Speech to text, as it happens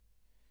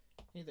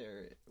Hey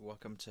there,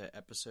 welcome to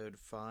episode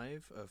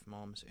 5 of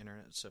Mom's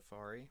Internet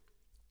Safari.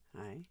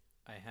 Hi.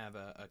 I have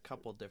a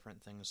couple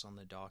different things on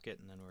the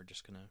docket, and then we're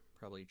just going to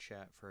probably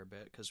chat for a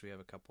bit because we have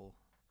a couple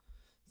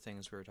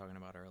things we were talking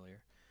about earlier.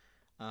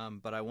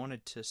 But I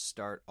wanted to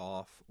start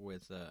off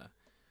with a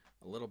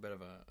little bit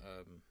of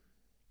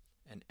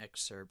an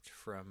excerpt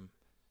from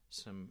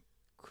some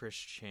Chris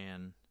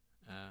Chan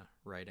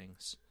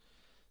writings.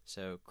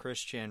 So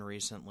Chris Chan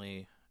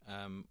recently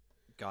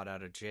got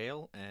out of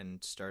jail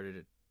and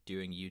started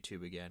doing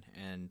YouTube again,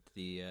 and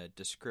the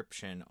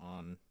description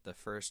on the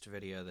first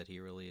video that he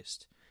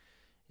released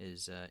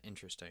is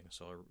interesting,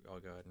 so I'll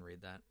go ahead and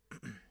read that.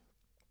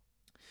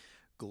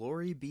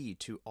 Glory be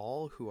to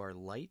all who are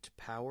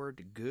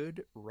light-powered,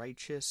 good,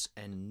 righteous,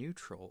 and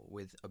neutral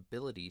with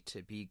ability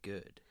to be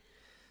good.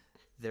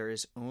 There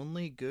is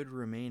only good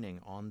remaining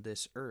on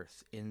this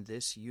earth, in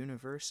this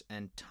universe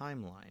and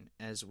timeline,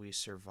 as we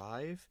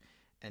survive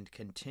and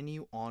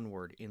continue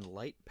onward in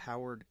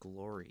light-powered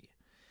glory.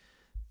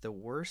 The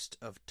worst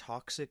of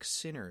toxic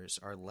sinners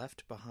are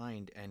left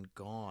behind and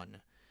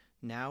gone.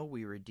 Now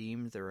we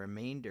redeem the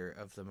remainder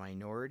of the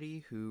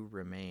minority who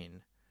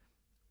remain.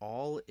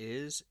 All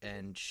is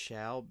and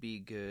shall be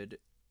good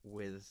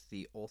with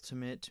the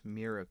ultimate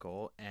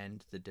miracle,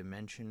 and the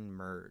dimension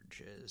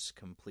merges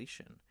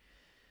completion.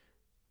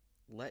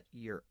 Let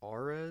your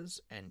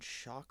auras and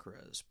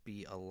chakras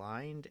be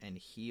aligned and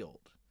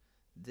healed.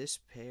 This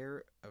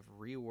pair of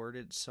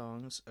reworded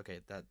songs... Okay,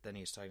 then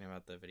he's talking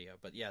about the video.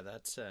 But yeah,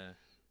 that's...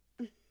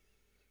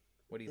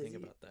 What do you think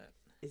about that?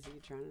 Is he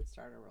trying to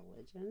start a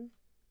religion?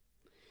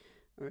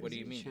 What do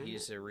you mean?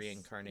 He's a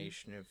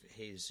reincarnation of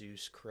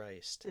Jesus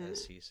Christ,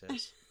 as he says.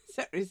 Is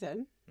that what he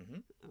said? Mm-hmm.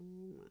 Oh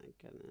my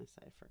goodness,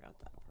 I forgot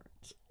that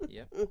part.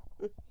 Yep.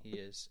 He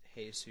is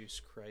Jesus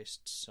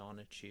Christ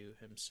Sonichu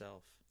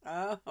himself.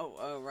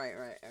 Oh, right,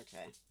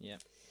 okay.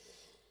 Yep.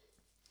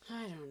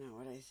 I don't know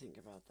what I think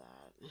about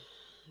that.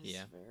 It's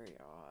Yeah. very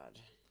odd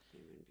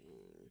human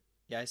being.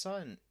 Yeah, I saw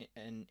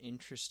an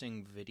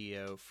interesting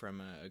video from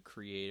a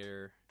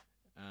creator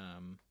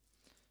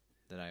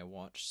that I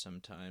watch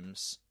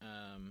sometimes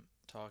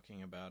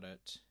talking about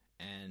it,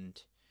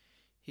 and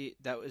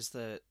that was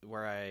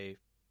where I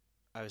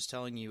was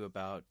telling you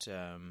about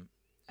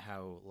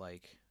how,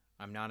 like,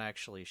 I'm not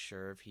actually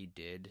sure if he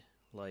did,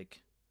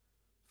 like,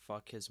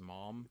 fuck his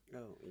mom.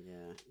 Oh,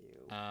 yeah,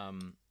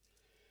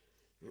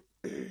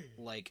 you.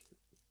 Like,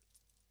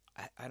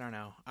 I don't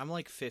know. I'm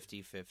like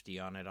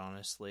 50-50 on it,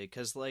 honestly,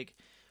 because, like,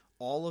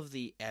 all of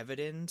the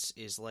evidence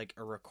is like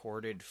a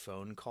recorded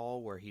phone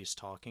call where he's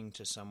talking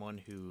to someone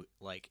who,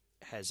 like,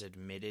 has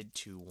admitted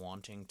to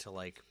wanting to,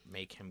 like,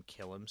 make him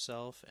kill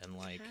himself, and,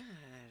 like, God.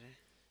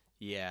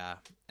 Yeah,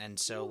 and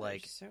so,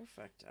 like, so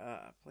fucked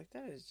up. Like,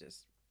 that is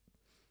just,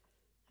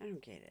 I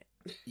don't get it.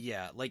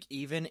 Yeah, like,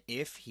 even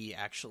if he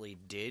actually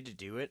did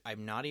do it,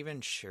 I'm not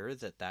even sure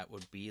that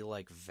would be,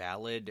 like,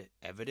 valid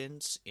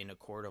evidence in a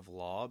court of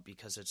law,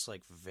 because it's,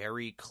 like,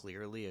 very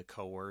clearly a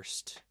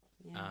coerced...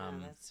 Yeah,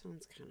 that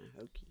sounds kind of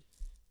hokey.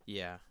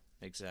 Yeah,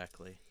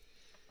 exactly.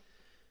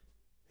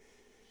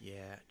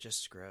 Yeah,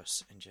 just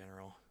gross in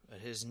general. But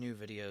his new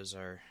videos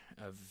are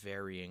of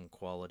varying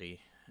quality.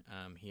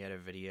 He had a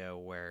video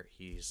where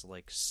he's,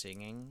 like,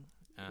 singing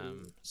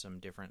some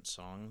different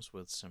songs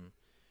with some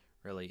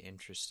really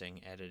interesting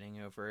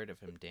editing over it of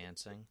him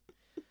dancing.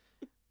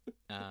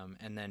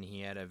 And then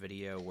he had a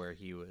video where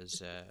he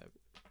was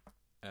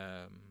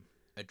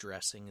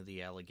addressing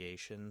the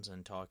allegations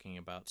and talking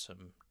about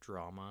some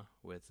drama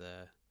with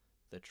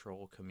the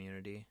troll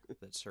community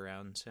that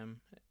surrounds him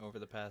over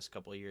the past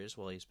couple of years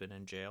while he's been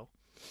in jail.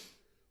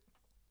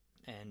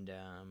 And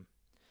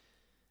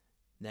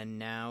then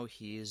now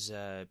he's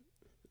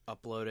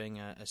uploading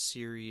a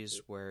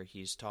series where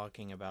he's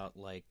talking about,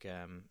 like,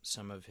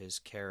 some of his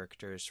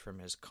characters from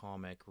his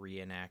comic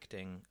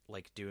reenacting,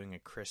 like, doing a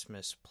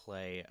Christmas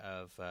play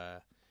of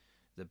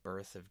the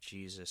birth of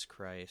Jesus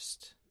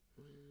Christ.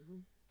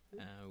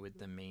 With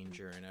the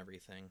manger and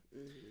everything.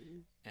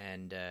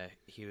 And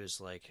he was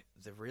like,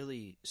 the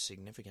really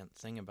significant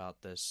thing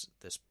about this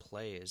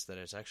play is that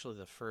it's actually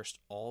the first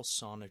all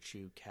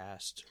Sonichu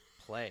cast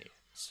play.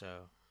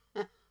 So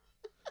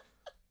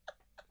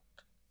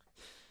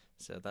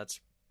that's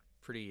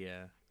pretty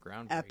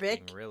groundbreaking.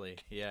 Epic. Really.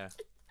 Yeah.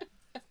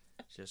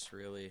 Just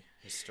really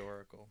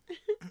historical.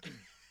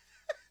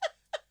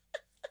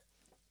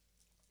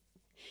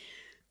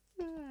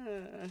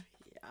 Yeah.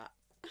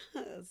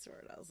 That's the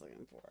word I was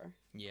looking for.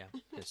 Yeah,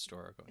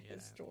 historical. Yeah,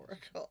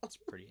 historical. It's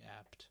pretty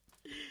apt.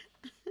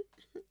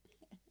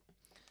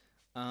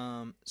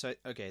 So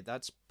okay,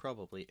 that's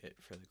probably it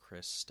for the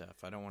Chris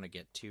stuff. I don't want to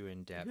get too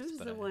in depth. Who's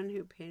the one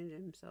who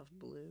painted himself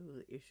blue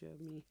that you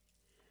showed me?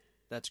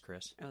 That's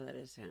Chris. Oh, that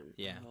is him.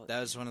 Yeah, that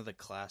was one of the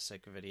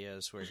classic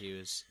videos where he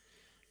was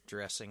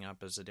dressing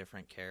up as a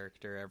different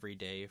character every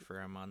day for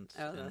a month,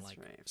 and, like,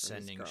 right,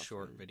 sending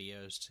short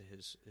videos to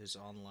his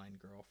online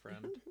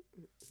girlfriend.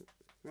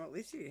 Well, at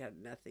least he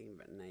had nothing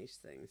but nice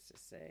things to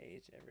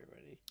say to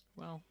everybody.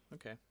 Well,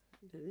 okay.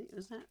 Didn't he?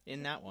 Was that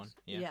In that one,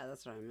 yeah. Yeah,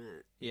 that's what I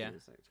meant. Yeah, It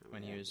was like Tom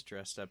when he Brady. was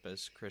dressed up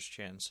as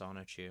Christian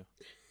Sonichu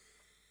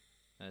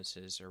as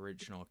his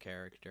original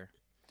character.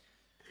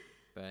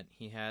 But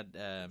he had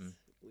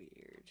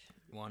Weird.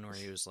 one where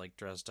he was like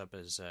dressed up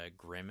as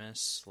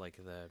Grimace, like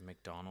the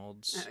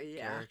McDonald's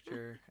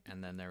character,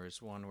 and then there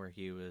was one where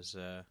he was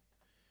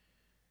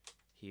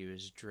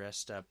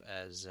dressed up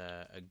as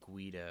a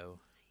Guido.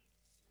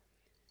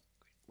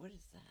 What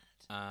is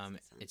that?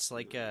 It's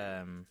like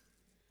Is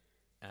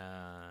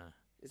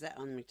that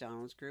on the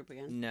McDonald's group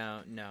again?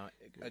 no,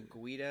 a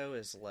Guido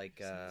is like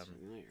Sounds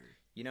familiar.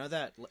 you know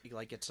that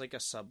like it's like a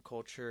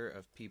subculture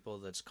of people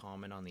that's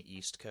common on the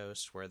East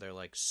Coast where they're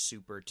like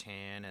super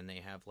tan and they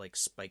have like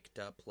spiked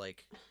up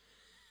like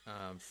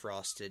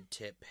frosted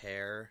tip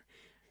hair,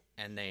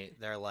 and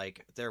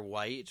they're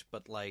white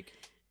but like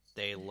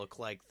they look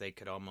like they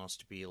could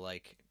almost be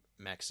like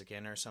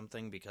Mexican or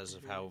something because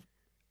of how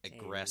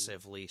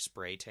aggressively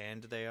spray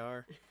tanned they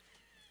are.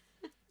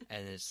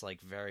 And it's like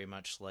very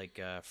much like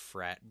a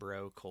frat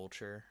bro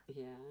culture.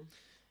 Yeah.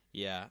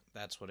 Yeah,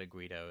 that's what a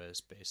Guido is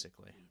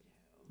basically.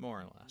 More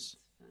or less.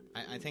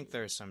 I think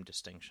there's some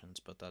distinctions,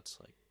 but that's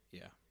like,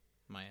 yeah,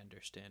 my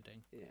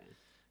understanding.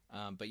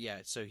 Yeah. But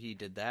yeah, so he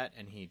did that,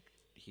 and he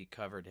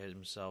covered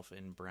himself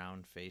in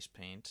brown face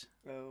paint.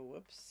 Oh,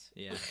 whoops.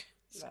 Yeah,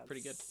 it's That's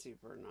pretty good.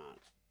 Super not.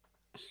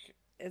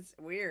 It's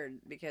weird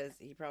because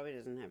he probably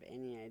doesn't have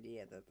any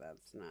idea that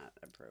that's not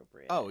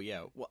appropriate. Oh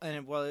yeah,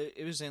 well,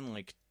 it was in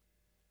like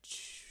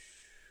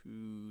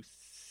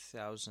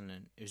 2000,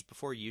 and it was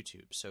before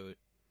YouTube, so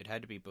it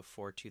had to be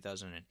before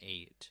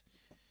 2008.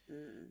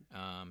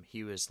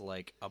 He was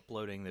like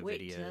uploading the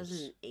videos.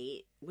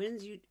 2008.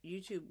 When's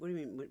YouTube? What do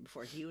you mean?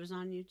 Before he was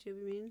on YouTube?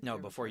 You mean? No, Or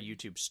before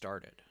YouTube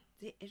started.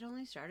 It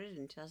only started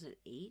in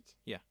 2008.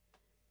 Yeah.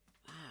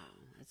 Wow,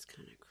 that's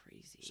kind of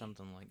crazy.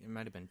 Something like it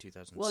might have been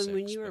 2006. Well, and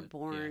when you were but,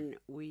 born, yeah.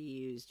 we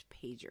used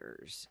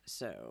pagers,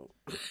 so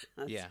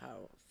that's Yeah.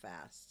 how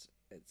fast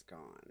it's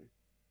gone.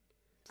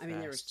 I mean,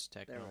 there was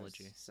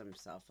technology. some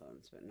cell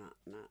phones, but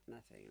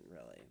nothing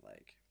really.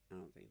 Like, I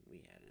don't think we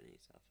had any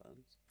cell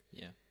phones.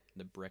 Yeah,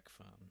 the brick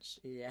phones.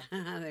 Yeah,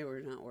 they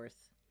were not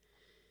worth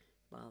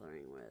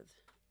bothering with.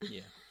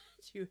 Yeah.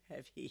 Too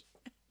heavy.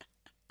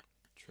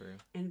 True.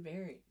 And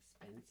very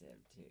expensive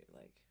too.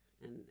 Like,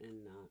 and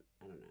not.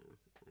 I don't know.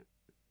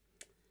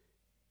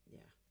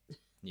 Yeah.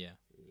 Yeah.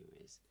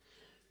 Anyways.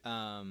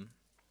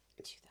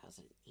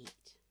 2008.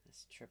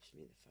 This trips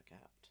me the fuck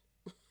out.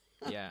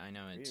 Yeah, I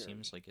know. It Weird.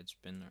 seems like it's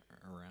been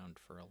around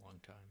for a long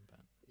time, but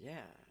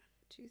Yeah.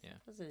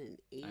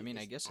 2008. I mean,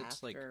 I is guess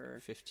it's like after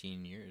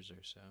 15 years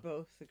or so.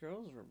 both the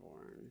girls were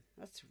born.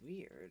 That's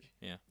weird.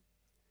 Yeah.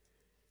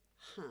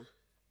 Huh.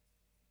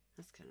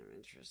 That's kind of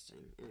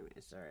interesting.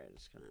 Anyway, sorry, I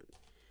just kind of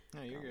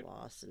No, you're good.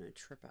 lost in a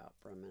trip out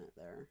for a minute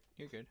there.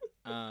 You're good.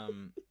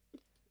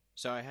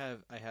 So I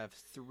have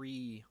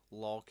 3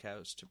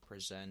 Lolcows to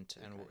present,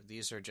 and Okay.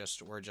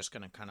 we're just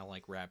gonna kind of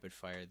like rapid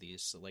fire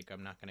these. So, like,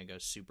 I'm not gonna go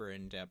super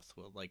in depth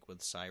with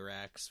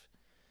Cyrax.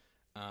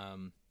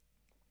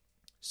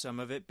 Some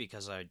of it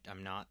because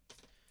I'm not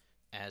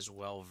as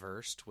well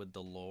versed with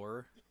the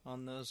lore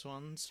on those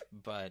ones,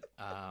 but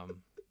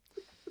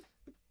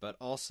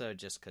also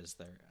just because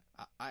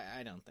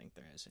I don't think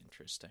they're as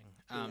interesting.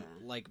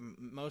 Like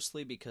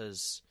mostly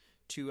because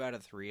 2 out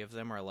of 3 of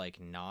them are like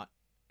not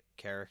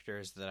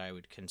characters that I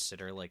would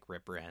consider like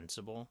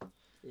reprehensible.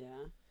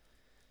 Yeah.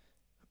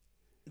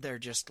 They're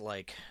just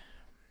like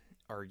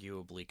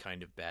arguably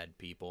kind of bad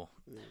people.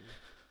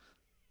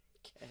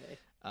 Okay.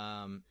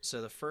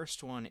 So the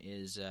first one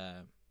is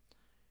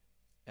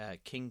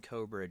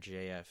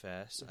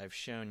Kingcobrajfs. I've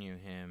shown you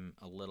him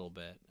a little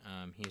bit.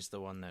 He's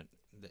the one that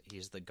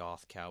he's the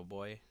goth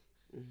cowboy.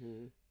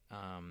 Mm-hmm.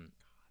 Um,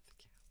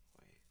 Goth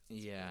cowboy.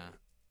 yeah.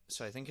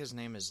 So I think his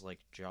name is like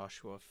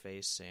Joshua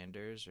Face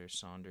Saunders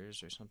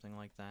or something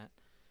like that.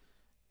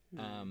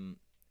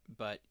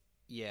 But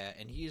yeah,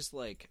 and he's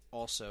like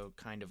also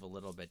kind of a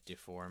little bit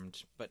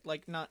deformed, but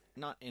like not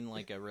in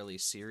like a really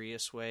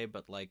serious way,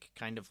 but like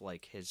kind of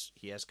like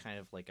he has kind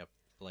of like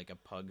a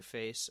pug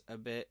face a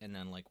bit, and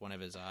then like one of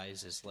his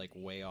eyes is like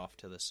way off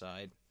to the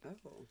side. Oh.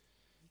 Poor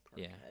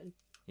Yeah. kid.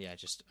 Yeah,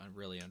 just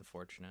really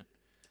unfortunate.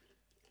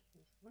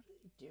 What are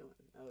they doing?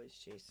 Oh, he's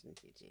chasing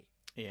TT.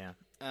 Yeah.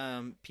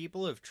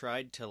 People have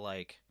tried to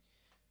like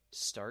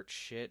start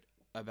shit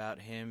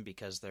about him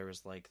because there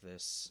was like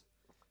this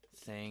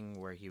thing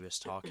where he was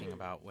talking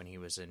about when he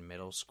was in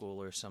middle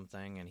school or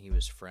something, and he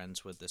was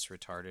friends with this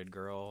retarded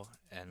girl,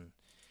 and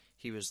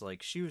he was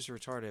like, she was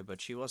retarded, but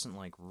she wasn't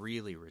like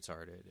really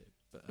retarded.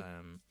 But,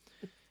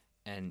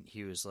 and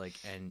he was like,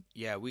 and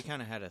yeah, we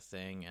kind of had a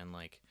thing, and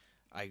like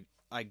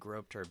I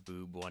groped her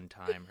boob one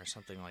time or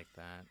something like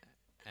that,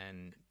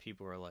 and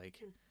people were like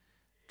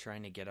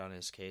trying to get on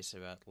his case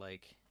about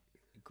like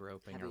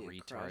groping Having a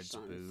a crush retard's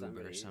on boob or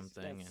somebody's-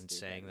 something, that's and stupid.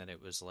 saying that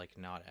it was like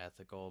not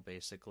ethical.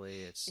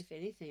 Basically, it's If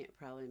anything, it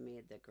probably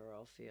made the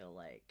girl feel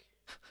like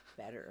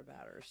better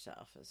about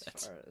herself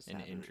That's far as an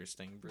having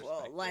interesting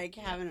perspective. well, like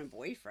having a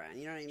boyfriend.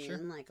 You know what I mean? Sure.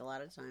 Like a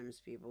lot of times,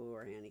 people who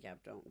are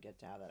handicapped don't get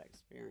to have that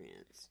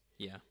experience.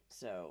 Yeah.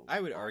 So I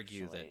would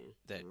argue actually,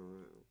 that I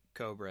don't know.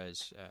 Cobra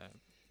is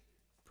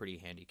pretty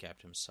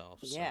handicapped himself.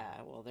 So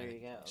Yeah, well, there you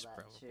go. It's That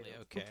probably too.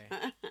 okay.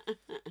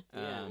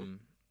 Yeah.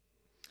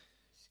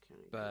 It's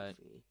kind of But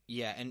goofy.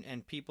 yeah,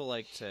 and people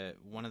like to.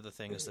 One of the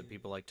things that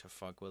people like to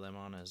fuck with him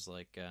on is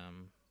like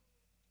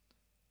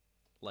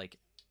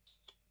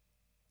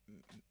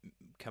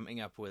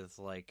coming up with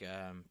like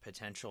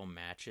potential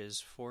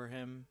matches for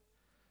him.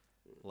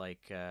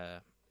 Like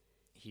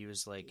he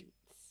was like,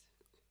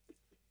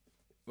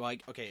 well,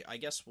 okay, I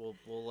guess we'll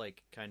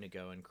like kind of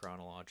go in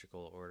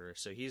chronological order.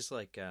 So he's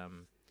like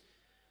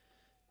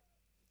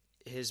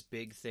his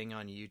big thing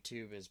on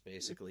YouTube is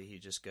basically he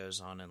just goes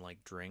on and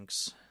like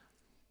drinks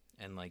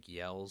and like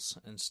yells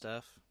and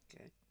stuff.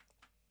 Okay.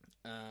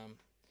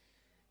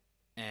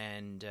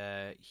 And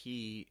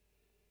he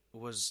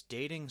was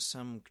dating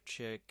some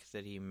chick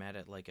that he met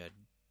at like a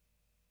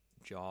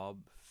job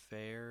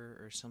fair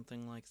or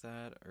something like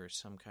that, or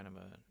some kind of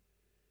a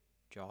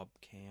job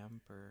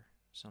camp or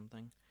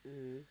something.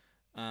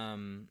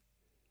 Mm-hmm.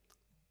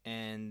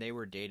 And they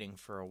were dating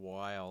for a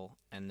while,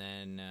 and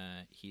then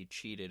he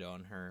cheated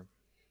on her.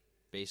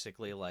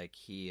 Basically, like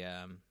he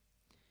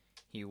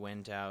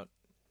went out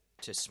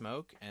to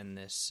smoke, and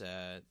this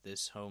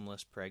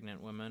homeless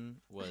pregnant woman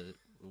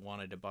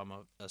wanted to bum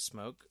a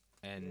smoke,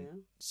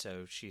 and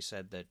so she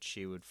said that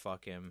she would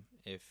fuck him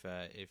if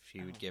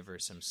he would give her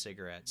some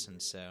cigarettes,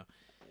 and so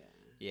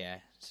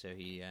so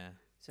he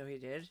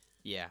did.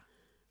 Yeah.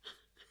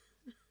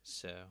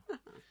 So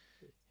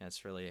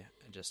that's really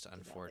just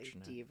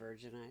unfortunate. Did that, like,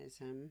 de-virginize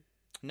him?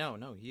 No,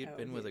 he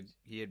had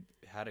he had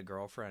had a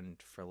girlfriend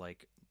for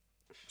like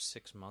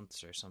 6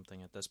 months or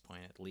something at this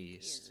point, at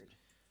least. Weird.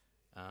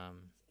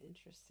 It's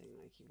interesting.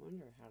 Like, you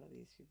wonder, how do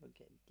these people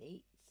get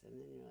dates? And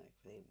then you're like,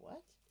 wait,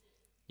 what?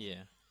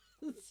 Yeah.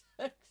 It's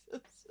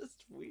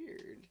just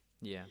weird.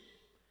 Yeah.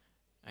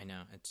 I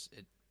know.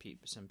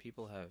 Some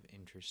people have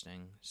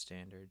interesting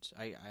standards.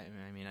 I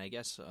mean, I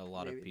guess a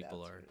lot of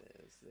people that's are. What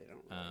it is. They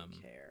don't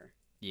really care.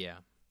 Yeah,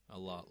 a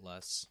lot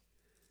less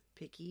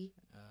picky.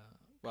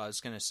 Well, I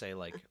was gonna say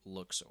like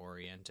looks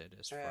oriented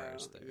as far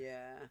as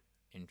their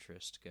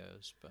interest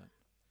goes, but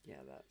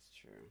yeah, that's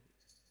true.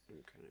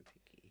 I'm kind of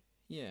picky.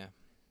 Yeah.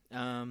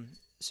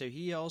 So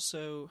he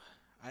also,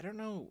 I don't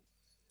know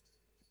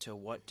to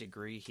what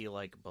degree he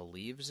like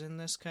believes in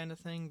this kind of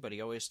thing, but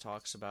he always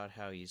talks about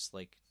how he's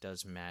like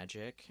does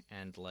magic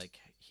and like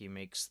he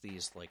makes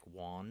these like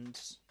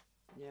wands.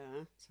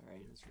 Yeah. Sorry,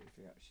 I was trying to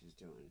figure out what she's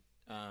doing.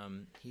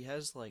 He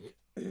has like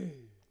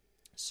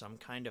some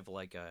kind of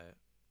like a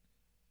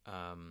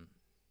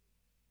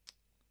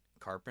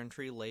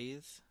carpentry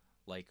lathe,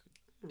 like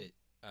it,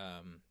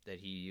 that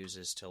he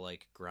uses to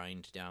like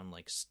grind down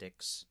like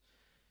sticks,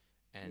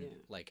 and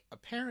like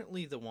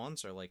apparently the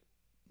wands are like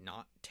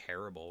not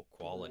terrible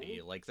quality.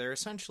 Really? Like they're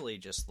essentially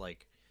just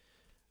like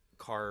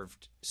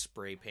carved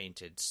spray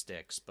painted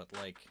sticks, but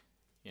like,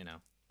 you know,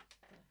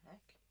 the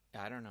heck?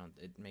 I don't know,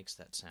 it makes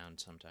that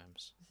sound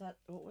sometimes. Is that,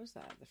 what was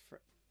that?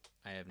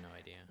 I have no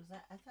idea. Was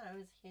that, I thought I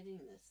was hitting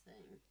this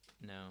thing.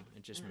 No,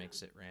 it just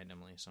makes it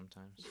randomly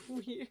sometimes.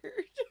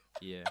 Weird.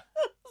 Yeah.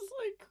 It's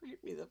like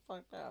creep me the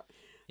fuck out.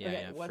 Yeah,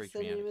 okay, yeah. what's Freaked the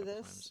me out name a of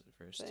couple this times at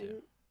first thing?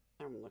 too.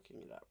 I'm looking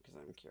it up because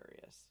I'm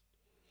curious.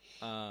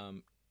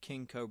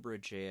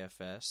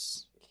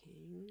 Kingcobrajfs.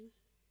 King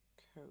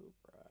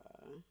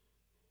Cobra.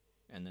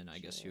 And then I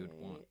guess you would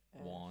want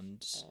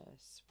wands.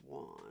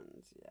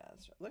 Wands, yeah.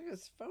 That's right. Look at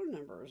his phone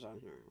numbers on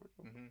here.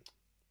 Mm-hmm.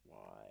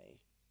 Why?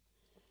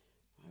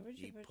 Why would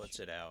you? He puts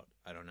it out.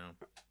 I don't know.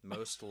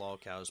 Most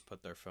Lolcows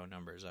put their phone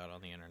numbers out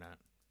on the internet.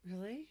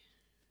 Really?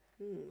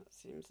 That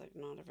seems like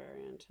not a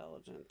very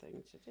intelligent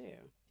thing to do.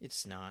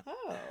 It's not.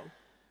 Oh,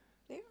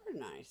 they were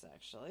nice,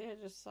 actually. I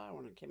just saw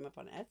one that came up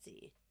on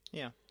Etsy.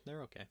 Yeah,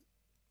 they're okay.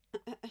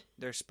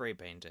 They're spray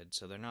painted,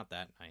 so they're not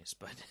that nice,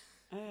 but...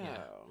 yeah.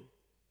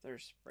 They're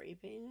spray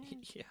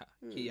painted? Yeah.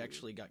 He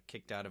actually got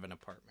kicked out of an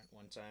apartment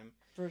one time.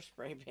 For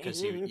spray painting?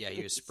 Because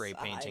he was spray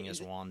painting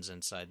his wands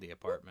inside the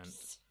apartment.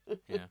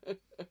 Yeah.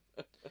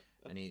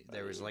 And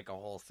there was like a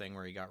whole thing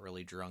where he got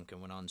really drunk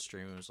and went on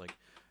stream and was like,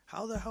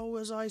 how the hell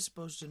was I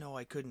supposed to know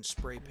I couldn't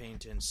spray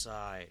paint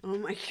inside? Oh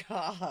my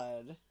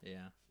god.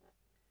 Yeah.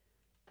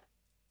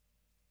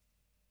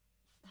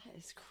 That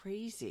is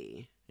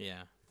crazy.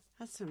 Yeah.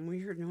 That's some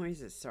weird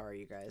noises. Sorry,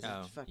 you guys.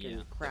 Oh, fucking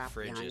yeah. crap. The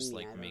fridge is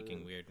like behind me.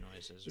 making weird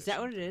noises. Is that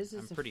what it is?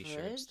 I'm pretty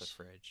sure it's the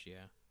fridge,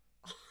 yeah.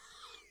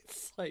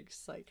 It's like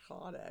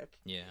psychotic.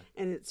 Yeah.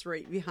 And it's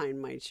right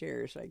behind my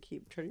chair, so I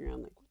keep turning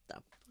around like, what the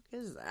fuck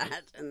is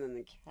that? And then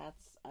the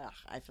cat's,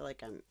 I feel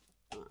like I'm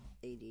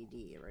ADD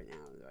right now.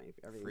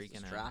 Everything's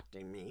freaking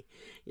distracting me.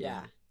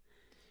 Yeah.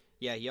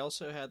 Yeah, he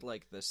also had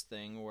like this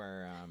thing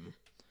where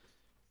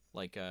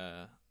like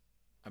a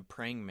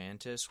praying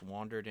mantis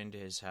wandered into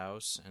his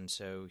house, and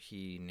so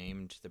he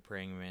named the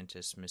praying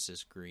mantis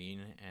Mrs.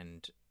 Green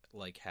and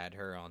like had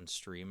her on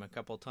stream a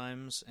couple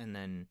times, and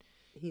then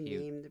he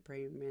named the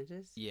praying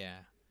mantis? Yeah.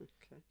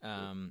 Okay.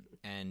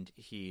 And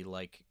he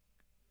like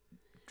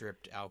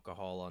dripped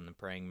alcohol on the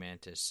praying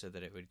mantis so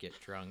that it would get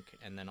drunk,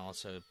 and then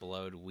also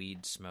blowed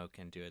weed smoke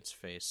into its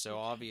face. So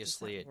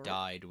obviously it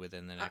died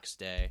within the next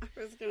day.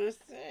 I was gonna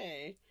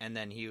say. And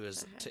then he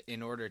was,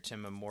 in order to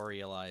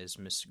memorialize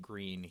Miss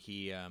Green,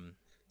 he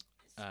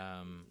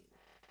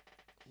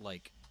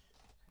like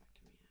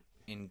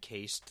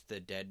encased the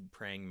dead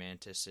praying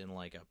mantis in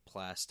like a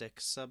plastic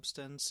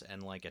substance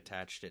and like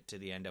attached it to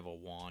the end of a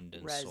wand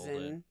and sold it.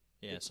 Resin.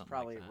 Yeah, It's something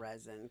probably like that.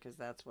 resin, because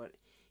that's what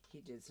he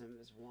did. Some of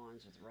his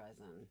wands with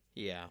resin.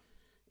 Yeah.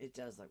 It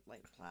does look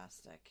like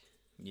plastic.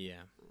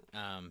 Yeah.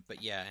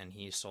 But yeah, and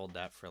he sold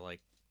that for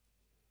like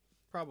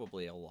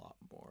probably a lot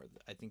more.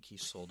 I think he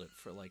sold it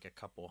for like a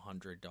couple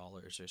 $100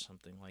 or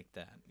something like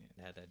that.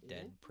 It had a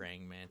dead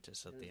praying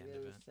mantis at the end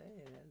of it.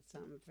 It had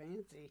something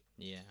fancy.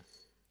 Yeah.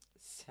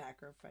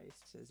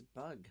 Sacrificed his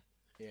bug.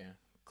 Yeah.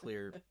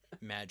 Clear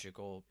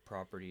magical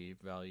property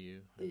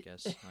value, I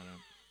guess. I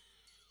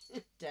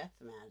don't. Death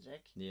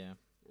magic. Yeah.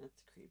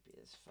 That's creepy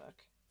as fuck.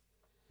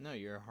 No,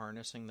 you're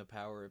harnessing the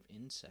power of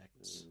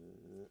insects.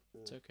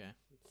 It's okay.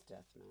 It's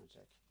death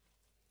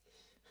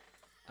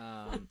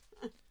magic.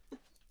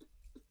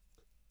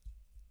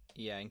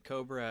 Yeah, and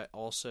Cobra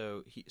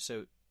also he's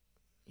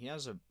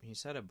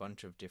had a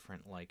bunch of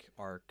different like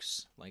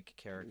arcs, like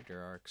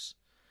character arcs.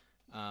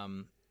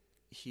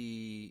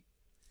 He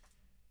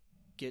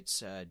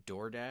gets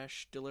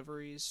DoorDash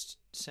deliveries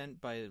sent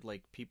by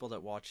like people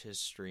that watch his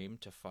stream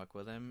to fuck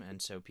with him,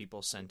 and so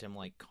people sent him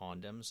like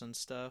condoms and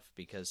stuff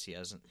because he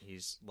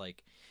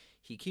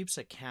keeps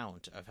a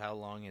count of how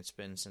long it's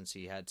been since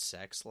he had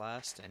sex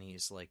last, and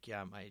he's like,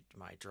 yeah, my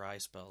dry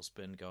spell's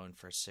been going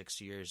for 6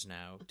 years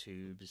now.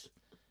 Tubes.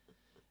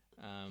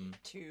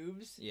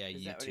 Tubes? Yeah, Is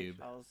YouTube. that what he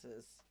calls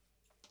his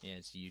Yeah,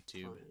 it's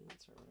YouTube.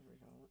 audience or whatever we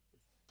call it?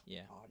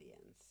 Yeah. Audience.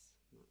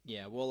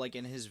 Yeah, well, like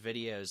in his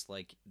videos,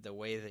 like the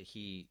way that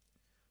he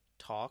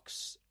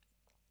talks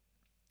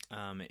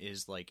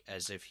is like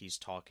as if he's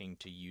talking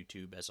to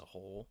YouTube as a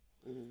whole.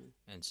 Mm-hmm.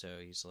 And so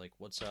he's like,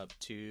 "What's up,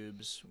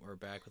 tubes? We're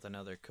back with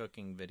another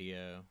cooking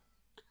video."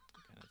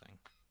 Kind of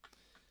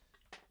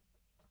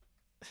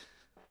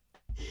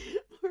thing.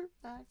 We're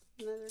back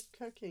with another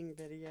cooking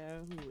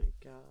video. Oh my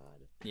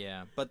god.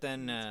 Yeah, but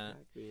then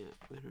Cracked me up.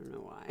 I don't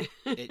know why.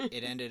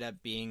 it ended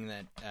up being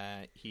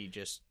that he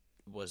just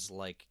was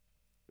like,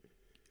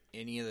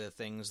 any of the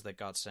things that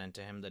got sent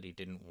to him that he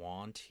didn't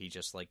want, he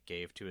just like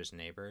gave to his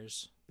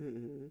neighbors,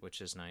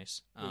 which is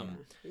nice.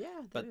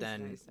 Yeah. But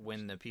then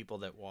when the people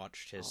that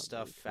watched his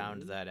stuff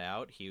found that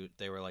out,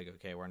 they were like,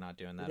 okay, we're not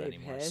doing that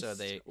anymore. Pissed? So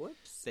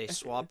they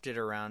swapped it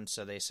around.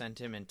 So they sent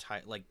him in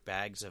like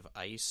bags of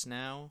ice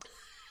now.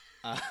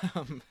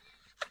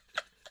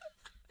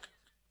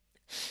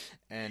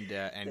 And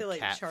they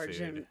like cat charge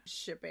food. him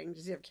shipping.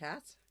 Does he have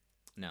cats?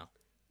 No,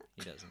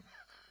 he doesn't.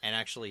 And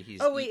actually,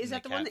 he's is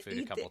that the one that food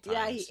a couple times.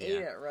 Yeah, he ate yeah.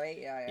 it, right?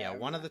 Yeah. Yeah,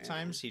 one of the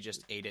times he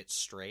just ate it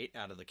straight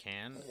out of the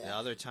can. Yeah. The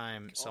other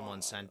time, someone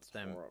that's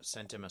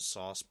sent him a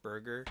sauce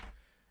burger.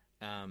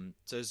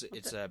 So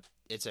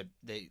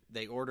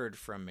they ordered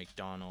from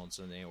McDonald's,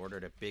 and they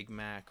ordered a Big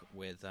Mac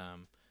with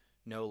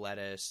no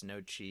lettuce,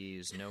 no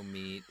cheese, no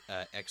meat,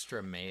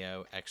 extra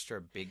mayo,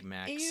 extra Big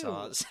Mac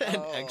sauce,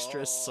 and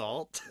extra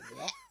salt.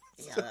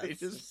 Yeah, So they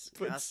just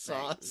put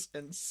sauce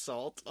and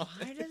salt on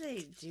Why it. do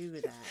they do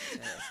that to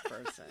this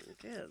person?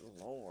 Good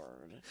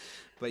lord!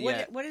 But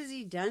what has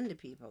he done to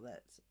people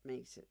that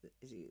makes him?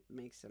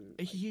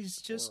 Like,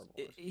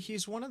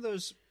 he's one of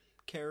those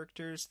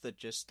characters that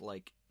just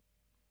like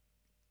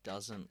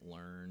doesn't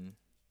learn.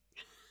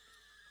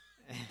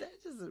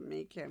 That doesn't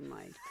make him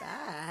like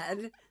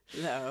bad,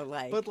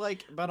 though.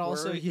 But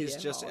also he's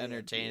of just all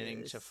entertaining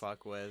abuse. to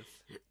fuck with.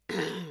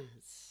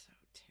 It's so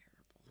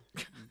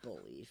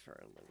terrible. Bully for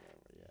a little.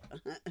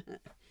 Yeah.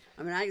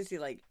 I mean, I can see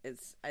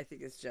I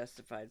think it's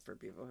justified for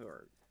people who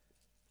are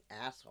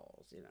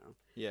assholes. You know.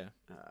 Yeah.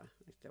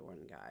 Like the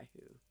one guy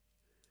who,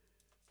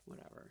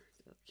 whatever,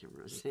 I can't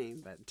remember his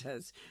name, but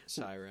does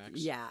Cyrax.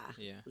 Yeah.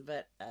 Yeah.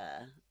 But I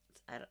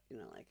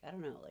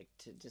don't know,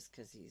 just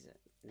because he's a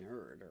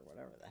nerd or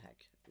whatever the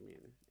heck. I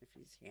mean, if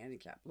he's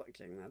handicapped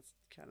looking, that's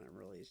kind of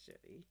really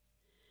shitty.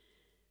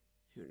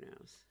 Who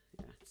knows?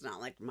 Yeah, it's not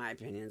like my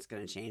opinion's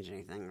going to change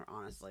anything,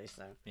 honestly.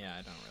 So Yeah,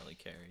 I don't really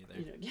care either.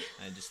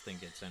 I just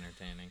think it's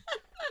entertaining.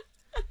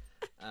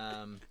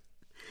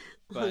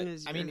 But long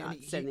as you're not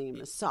sending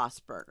him a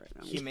sauce burger.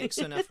 He makes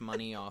enough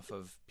money off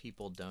of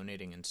people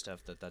donating and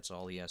stuff that's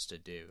all he has to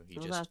do. He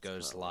just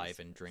goes live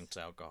and drinks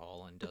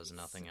alcohol and does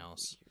nothing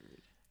else.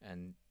 Weird.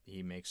 And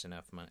he makes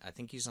enough money. I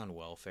think he's on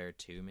welfare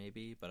too,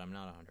 maybe, but I'm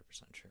not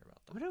 100% sure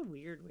about that. What a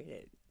weird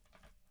way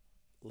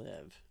to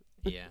live.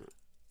 Yeah,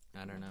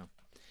 I don't know.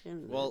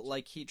 Well,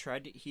 like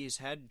he's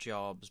had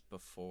jobs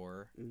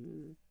before,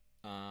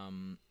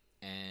 and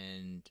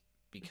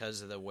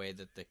because of the way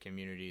that the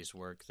communities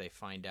work, they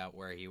find out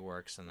where he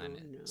works and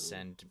then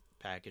send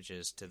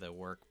packages to the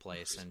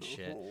workplace and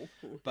shit.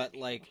 But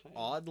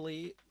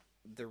oddly,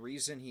 the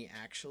reason he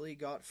actually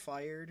got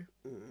fired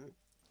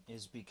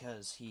is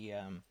because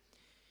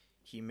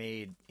he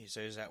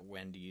was at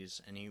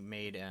Wendy's, and he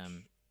made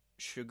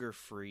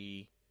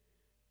sugar-free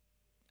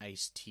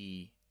iced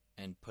tea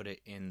and put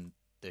it in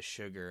the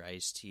sugar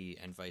iced tea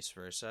and vice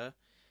versa.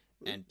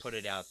 And put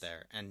it out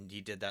there, and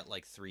he did that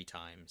like 3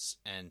 times,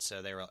 and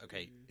so they were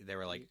okay. They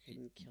were like, "You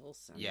can kill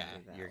someone." "Yeah,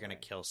 you're gonna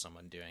kill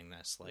someone doing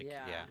this." Like,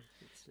 yeah.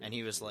 It's And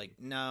he was funny. like,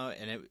 "No,"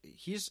 and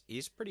he's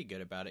pretty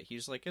good about it.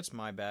 He's like, "It's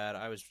my bad.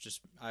 I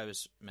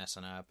was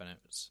messing up, and it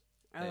was."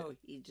 "Oh,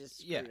 he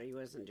just he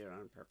wasn't doing it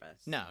on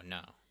purpose." No,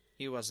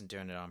 he wasn't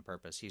doing it on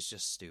purpose. He's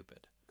just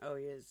stupid. Oh,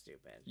 he is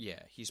stupid.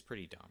 Yeah, he's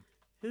pretty dumb.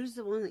 Who's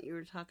the one that you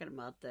were talking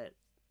about that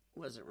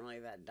wasn't really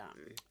that dumb?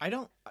 I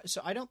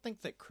don't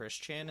think that Chris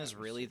Chan is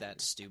really that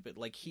stupid.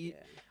 Like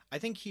I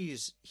think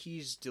he's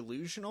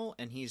delusional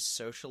and he's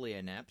socially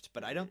inept,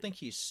 but I don't think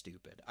he's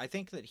stupid. I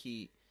think that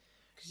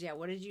Because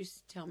what did you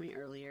tell me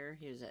earlier?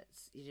 He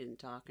didn't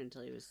talk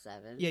until he was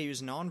 7. Yeah, he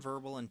was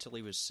nonverbal until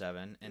he was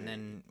 7, and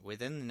then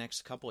within the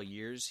next couple of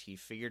years, he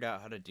figured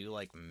out how to do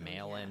like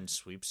mail-in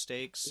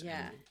sweepstakes.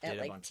 Yeah, and did at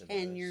a like bunch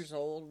 10 of years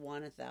old,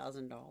 won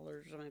 $1,000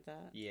 or something like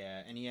that.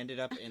 Yeah, and he ended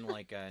up in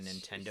like a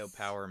Nintendo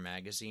Power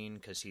magazine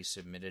because he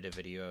submitted a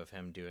video of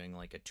him doing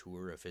like a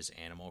tour of his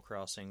Animal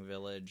Crossing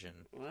village,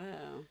 and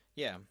Wow.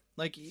 yeah,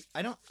 like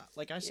I don't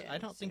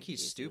think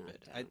he's he's stupid.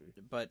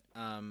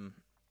 not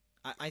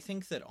I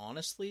think that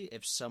honestly,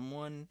 if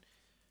someone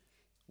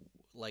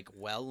like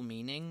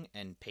well-meaning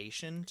and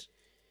patient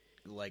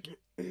like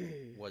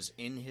was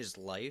in his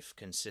life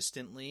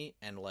consistently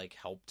and like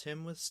helped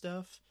him with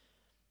stuff,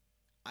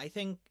 I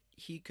think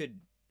he could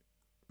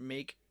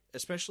make,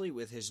 especially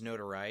with his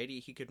notoriety,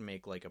 he could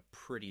make like a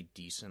pretty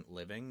decent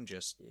living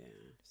just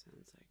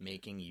sounds like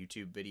making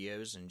YouTube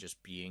videos and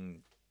just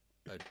being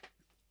a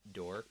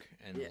dork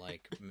and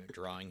like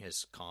drawing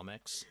his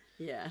comics.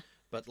 Yeah.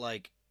 But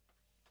like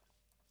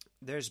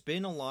there's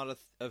been a lot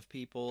of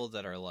people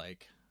that are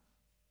like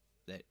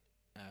that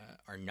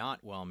are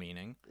not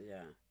well-meaning.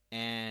 Yeah.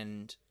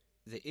 And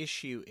the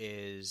issue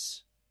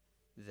is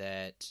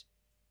that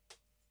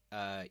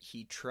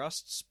he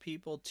trusts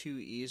people too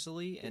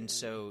easily, and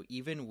so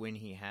even when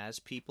he has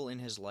people in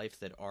his life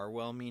that are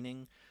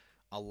well-meaning,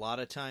 a lot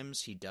of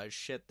times he does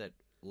shit that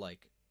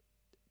like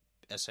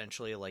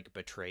essentially like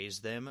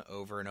betrays them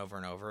over and over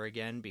and over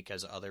again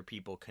because other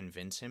people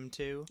convince him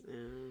to.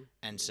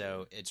 And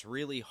so it's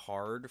really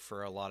hard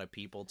for a lot of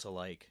people to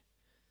like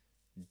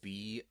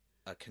be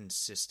a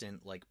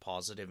consistent like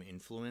positive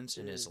influence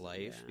in his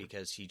life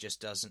because he just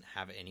doesn't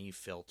have any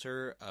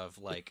filter of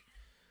like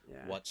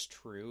what's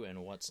true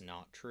and what's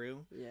not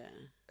true. Yeah.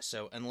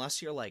 So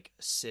unless you're like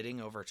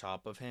sitting over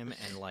top of him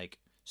and like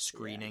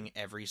screening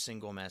every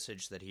single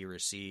message that he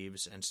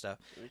receives and stuff.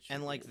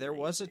 And like there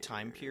was a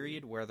time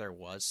period where there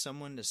was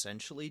someone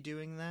essentially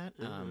doing that.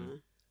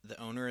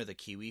 The owner of the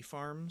Kiwi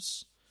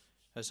Farms,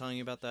 I was telling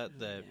you about that.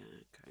 The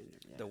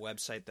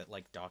website that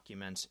like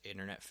documents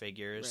internet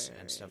figures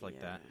and stuff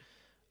like that.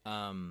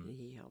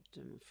 He helped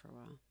him for a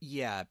while.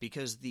 Yeah,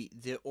 because the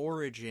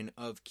origin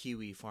of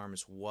Kiwi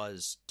Farms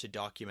was to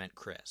document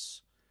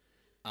Chris.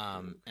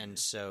 And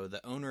so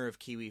the owner of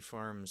Kiwi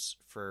Farms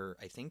for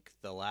I think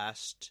the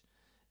last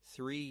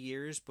 3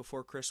 years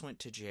before Chris went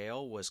to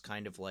jail was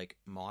kind of like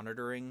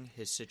monitoring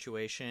his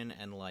situation,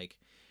 and like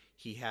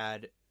he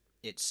had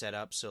it set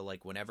up so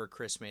like whenever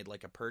Chris made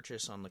like a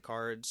purchase on the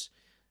cards,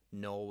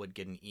 Noel would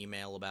get an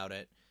email about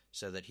it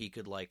so that he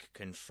could like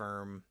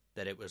confirm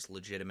that it was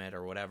legitimate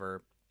or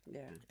whatever.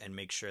 Yeah. And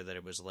make sure that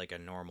it was like a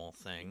normal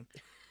thing.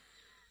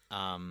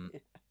 And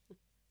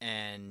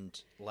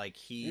like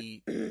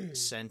he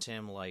sent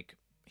him like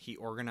he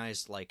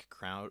organized like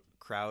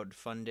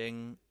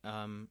crowdfunding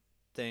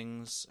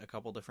things a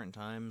couple different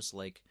times.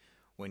 Like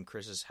when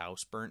Chris's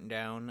house burnt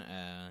down,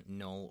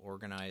 Noel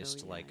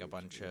organized like a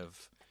bunch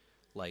of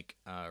like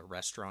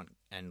restaurant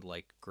and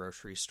like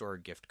grocery store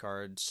gift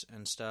cards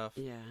and stuff.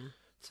 Yeah.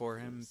 For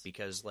him,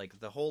 because like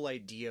the whole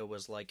idea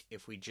was like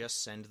if we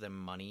just send them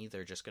money,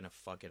 they're just gonna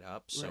fuck it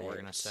up. So we're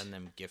gonna send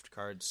them gift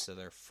cards, so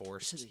they're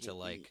forced to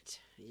like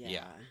eat.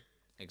 Yeah,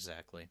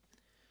 exactly.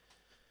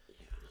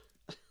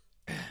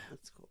 Yeah,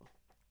 that's cool.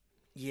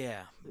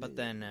 Yeah, but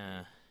then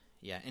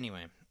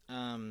anyway,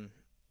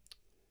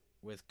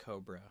 with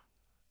Cobra,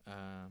 I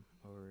don't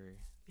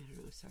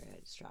know. Sorry, I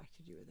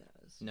distracted you with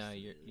that. No,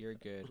 you're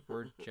good.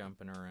 We're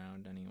jumping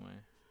around anyway.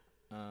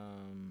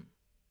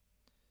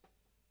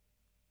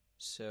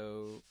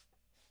 So,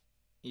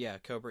 yeah,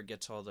 Cobra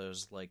gets all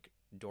those, like,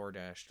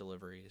 DoorDash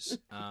deliveries.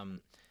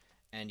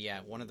 And, yeah,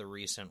 one of the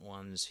recent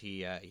ones,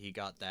 he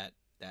got that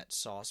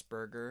sauce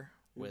burger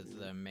with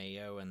the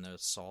mayo and the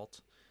salt.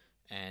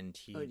 And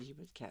he... Oh, did you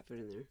put cat food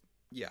in there?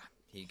 Yeah,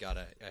 he got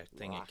a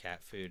thing of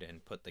cat food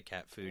and put the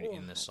cat food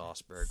in the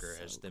sauce burger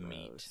as the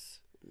meat.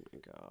 Oh, my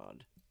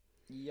God.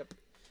 Yep.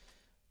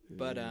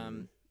 But,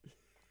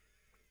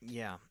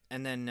 yeah.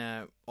 And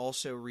then,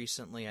 also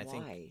recently, I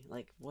think... Why?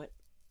 Like, what...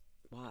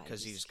 Why?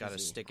 Because he's got to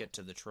stick it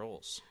to the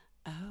trolls.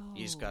 Oh.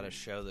 He's got to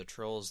show the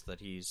trolls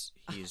that he's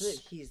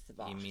the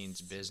boss. He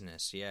means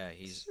business. Yeah,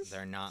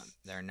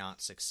 they're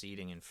not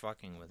succeeding in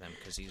fucking with him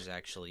because he's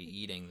actually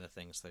eating the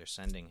things they're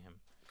sending him.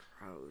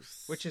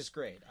 gross. Which is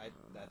great. I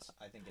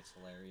think it's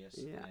hilarious.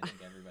 Yeah. And I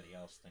think everybody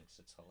else thinks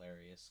it's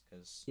hilarious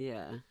because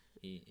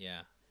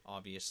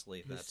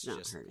obviously He's that's not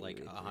just hurting like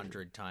anything.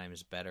 100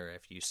 times better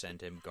if you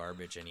send him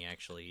garbage and he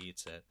actually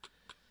eats it.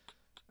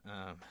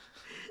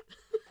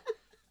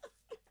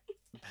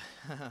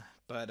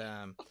 But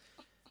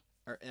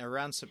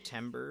around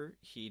September,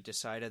 he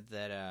decided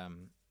that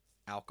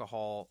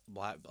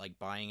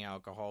buying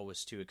alcohol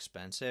was too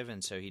expensive,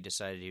 and so he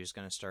decided he was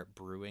going to start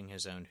brewing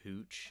his own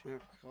hooch. Oh,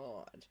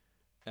 God.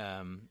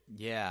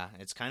 Yeah,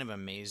 it's kind of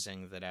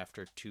amazing that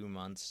after 2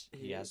 months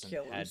he hasn't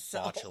had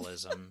himself.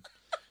 botulism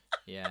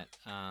yet.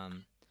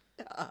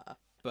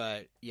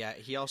 But yeah,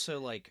 he also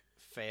like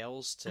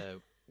fails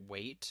to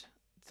wait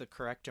the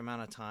correct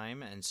amount of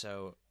time, and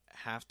so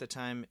half the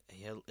time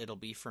it'll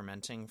be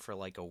fermenting for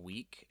like a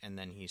week, and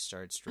then he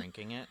starts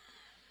drinking it,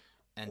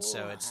 and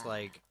so it's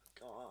like,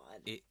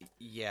 God.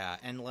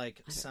 and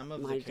like some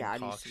of my the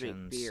dad used to make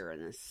concoctions. beer,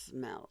 and the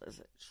smell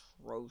is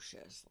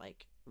atrocious,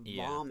 like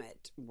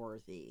vomit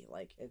worthy.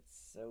 Like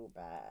it's so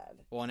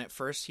bad. Well, and at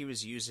first he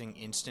was using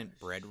instant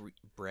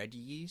bread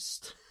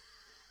yeast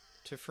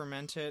to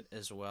ferment it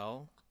as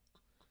well.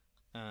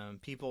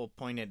 People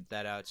pointed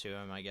that out to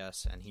him, I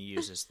guess, and he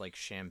uses like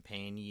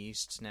champagne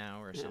yeast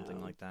now or something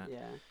like that.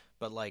 Yeah.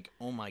 But like,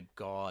 oh my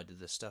God,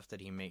 the stuff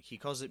that he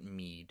calls it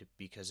mead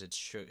because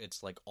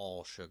it's like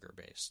all sugar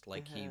based.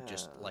 Like he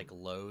just like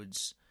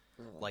loads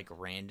like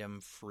random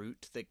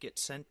fruit that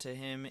gets sent to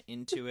him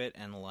into it,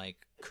 and like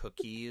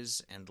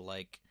cookies and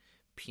like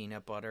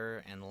peanut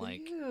butter and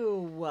like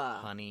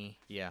honey.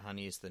 Yeah,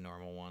 honey is the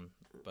normal one,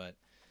 but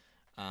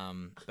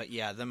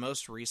yeah, the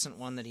most recent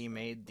one that he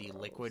made, the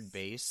liquid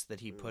base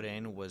that he put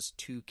in, was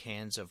 2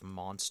 cans of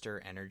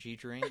Monster energy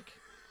drink.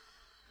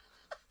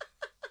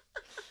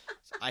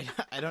 So I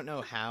don't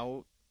know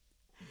how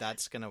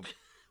that's gonna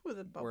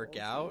work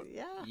out.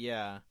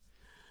 Yeah.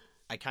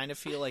 I kind of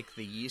feel like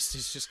the yeast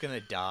is just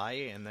gonna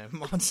die in the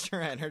Monster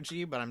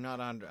energy, but I'm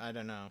not on. I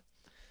don't know.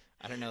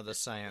 I don't know the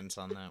science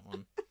on that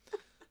one.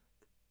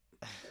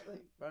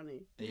 Like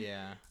funny.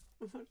 Yeah.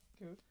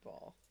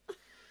 Goofball.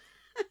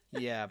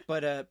 Yeah,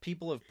 but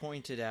people have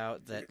pointed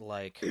out that,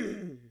 like,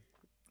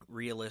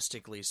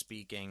 realistically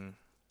speaking,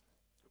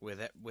 with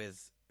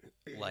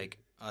like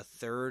a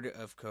third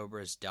of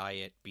Cobra's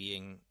diet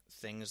being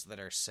things that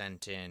are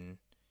sent in,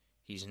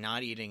 he's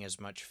not eating as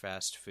much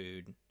fast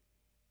food.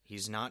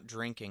 He's not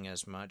drinking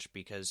as much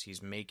because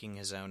he's making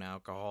his own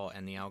alcohol,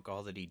 and the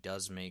alcohol that he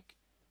does make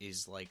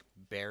is like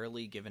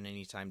barely given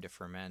any time to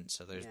ferment,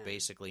 so there's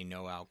basically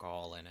no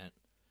alcohol in it.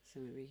 So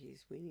maybe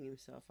he's weaning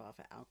himself off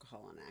of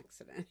alcohol on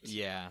accident.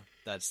 Yeah,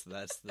 that's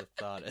the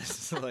thought.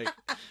 It's like,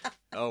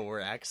 oh, we're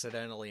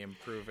accidentally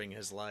improving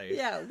his life.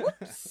 Yeah,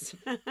 whoops.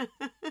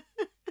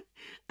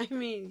 I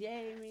mean,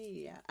 yay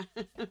me. Yeah.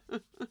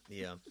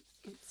 Yeah.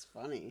 It's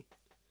funny.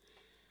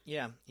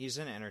 Yeah, he's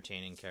an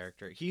entertaining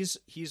character. He's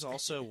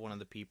also one of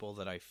the people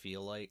that I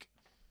feel like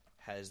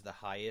has the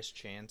highest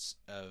chance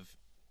of,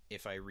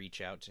 if I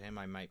reach out to him,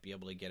 I might be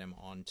able to get him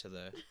onto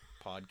the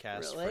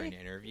podcast for an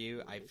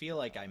interview. I feel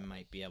like I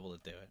might be able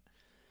to do it.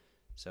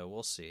 So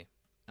we'll see.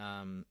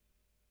 But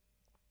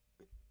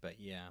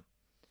yeah,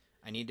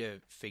 I need to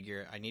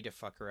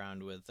fuck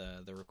around with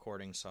the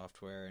recording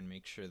software and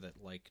make sure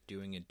that like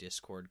doing a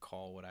Discord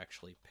call would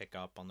actually pick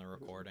up on the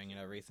recording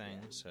and everything.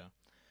 Yeah. So,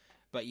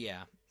 but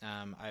yeah,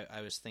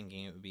 I was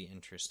thinking it would be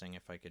interesting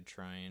if I could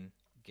try and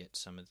get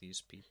some of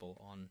these people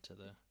onto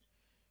the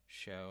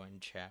show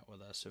and chat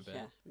with us a bit.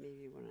 Yeah,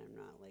 maybe when I'm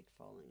not like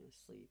falling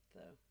asleep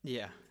though.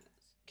 Yeah.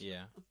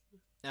 Yeah.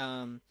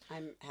 I'm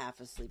half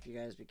asleep, you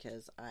guys,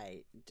 because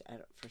I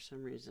for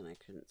some reason I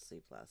couldn't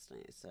sleep last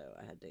night, so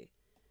I had to.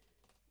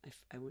 I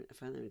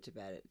finally went to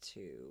bed at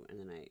 2, and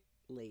then I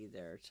lay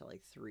there till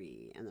like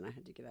 3, and then I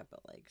had to get up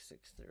at like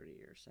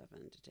 6:30 or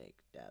 7 to take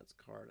Dad's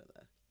car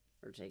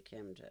take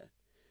him to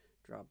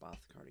drop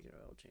off the car to get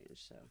oil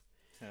change. So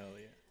hell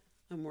yeah.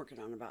 I'm working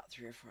on about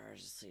 3 or 4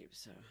 hours of sleep,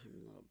 so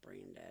I'm a little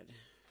brain dead.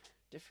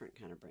 Different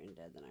kind of brain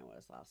dead than I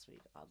was last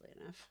week, oddly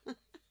enough.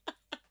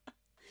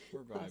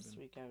 We're vibing. Last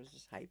week I was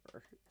just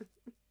hyper.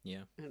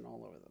 Yeah. And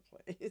all over the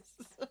place.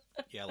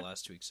 Yeah,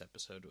 last week's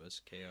episode was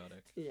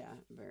chaotic. Yeah,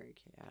 very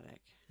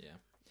chaotic. Yeah.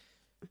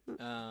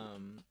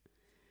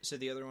 So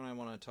the other one I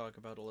want to talk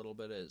about a little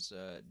bit is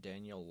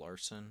Daniel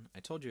Larson. I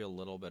told you a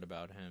little bit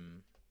about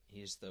him.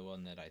 He's the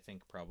one that I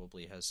think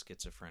probably has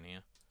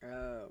schizophrenia.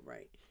 Oh,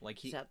 right. Like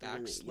he Is that the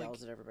acts one that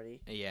yells like, at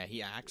everybody? Yeah,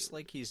 he acts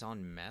like he's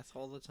on meth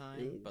all the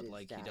time, but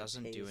like he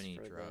doesn't do any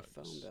for drugs.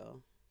 The phone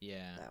bill.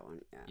 Yeah. That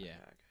one. Yeah.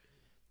 Yeah.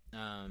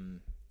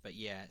 But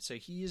yeah, so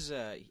he's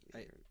to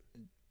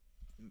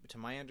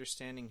my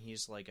understanding,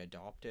 he's like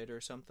adopted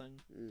or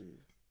something.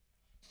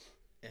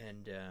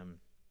 And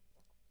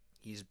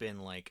he's been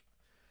like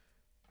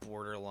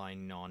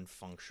borderline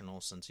non-functional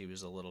since he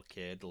was a little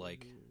kid.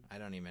 Like I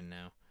don't even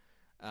know.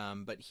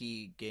 But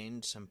he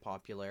gained some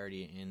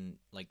popularity in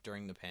like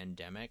during the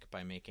pandemic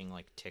by making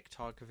like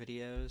TikTok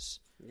videos.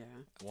 Yeah.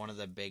 One of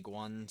the big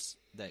ones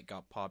that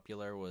got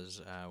popular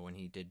was when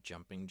he did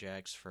jumping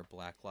jacks for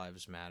Black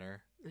Lives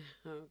Matter.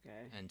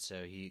 Okay. And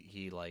so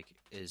he like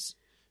is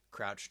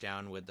crouched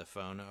down with the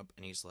phone up,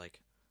 and he's like,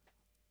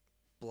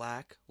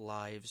 Black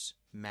Lives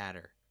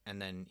Matter.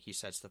 And then he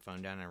sets the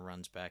phone down and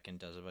runs back and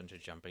does a bunch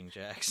of jumping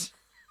jacks.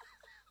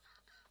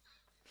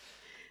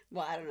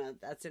 Well, I don't know if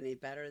that's any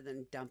better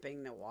than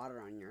dumping the water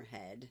on your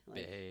head.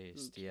 Like,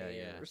 Based, who yeah.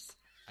 cares?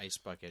 Ice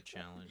bucket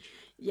challenge.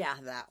 Yeah,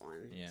 that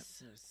one. Yeah.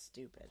 So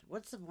stupid.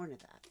 What's the point of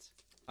that?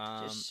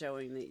 Um, Just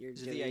showing that you're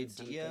doing the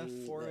idea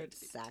something for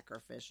that's it,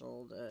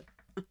 sacrificial to...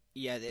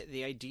 yeah,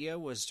 the idea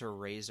was to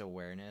raise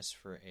awareness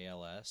for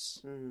ALS.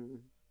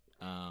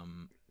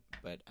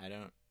 But I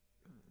don't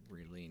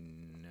really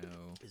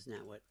know. Isn't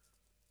that what...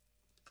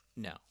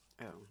 No.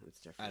 Oh, it's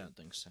different. I don't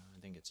think so. I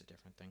think it's a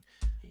different thing.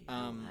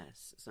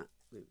 ALS. It's not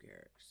Lou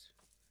Gehrig's.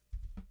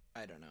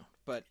 I don't know.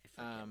 But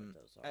I forget what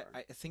those are.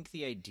 I think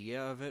the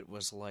idea of it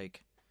was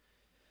like,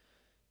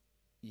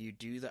 you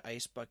do the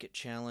ice bucket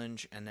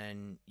challenge, and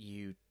then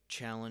you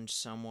challenge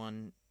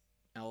someone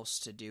else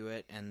to do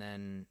it, and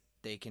then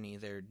they can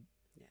either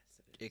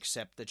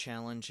accept the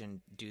challenge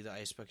and do the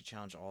ice bucket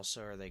challenge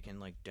also, or they can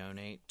like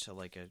donate to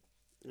like an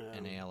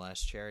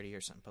ALS charity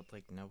or something. But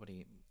like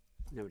nobody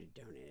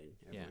donated.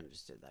 Everyone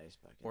just did the ice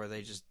bucket. Or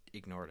they just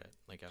ignored it.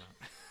 Like, I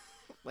don't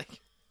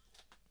like.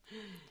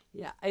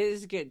 Yeah, it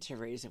is good to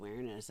raise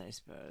awareness, I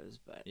suppose,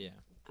 but yeah,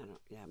 I don't.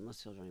 Yeah,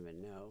 most people don't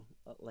even know.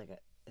 Like,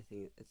 I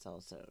think it's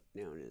also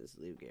known as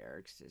Lou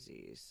Gehrig's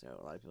disease, so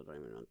a lot of people don't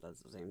even know if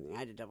that's the same thing. I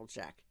had to double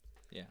check.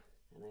 Yeah,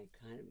 and I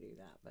kind of knew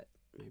that, but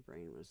my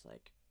brain was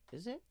like,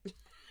 "Is it?"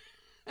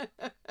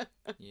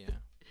 yeah.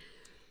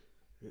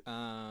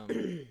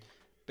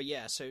 But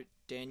yeah, so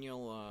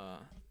Daniel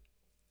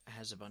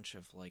has a bunch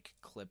of like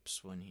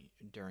clips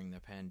during the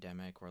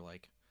pandemic where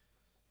like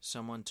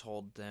someone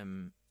told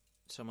him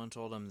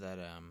that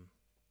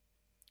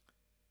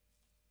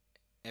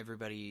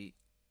everybody,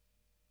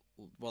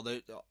 well,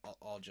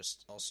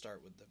 I'll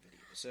start with the video.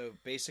 So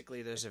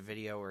basically there's a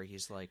video where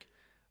he's like,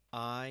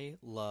 I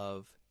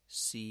love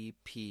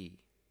CP,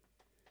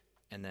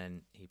 and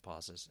then he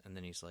pauses, and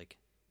then he's like,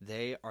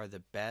 they are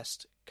the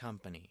best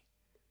company.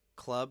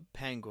 Club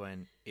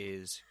Penguin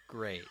is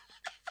great.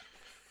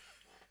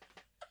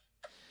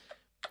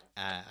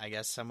 I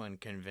guess someone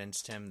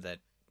convinced him that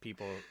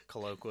people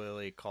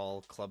colloquially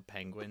call Club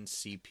Penguin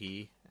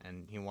CP,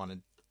 and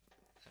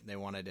they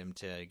wanted him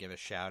to give a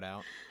shout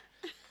out.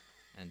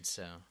 And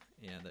so,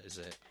 yeah, that is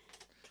it.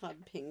 Club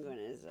Penguin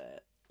is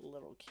a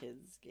little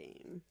kids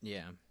game.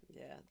 Yeah.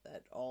 Yeah,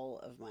 that all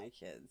of my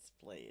kids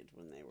played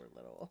when they were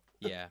little.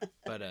 Yeah,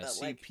 but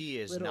CP like,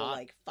 is little, not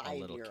like, a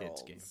little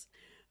kids game.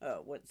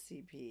 Oh, what's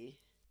CP?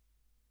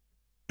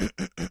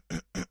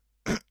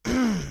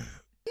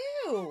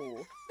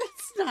 Ew!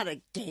 That's not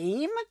a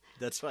game!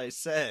 That's what I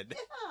said.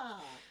 Yeah.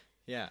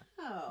 Yeah.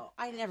 Oh,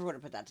 I never would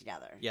have put that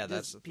together. Yeah,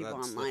 that's people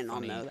that's online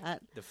all know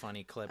that. The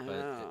funny clip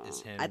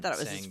is him. I thought it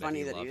was saying just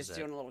funny that he was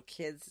doing a little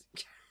kids.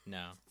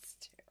 No.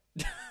 It's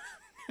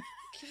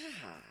terrible.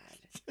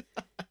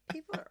 God,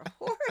 people are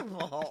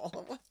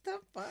horrible. What the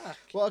fuck?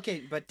 Well,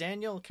 okay, but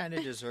Daniel kind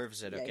of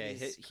deserves it. Yeah,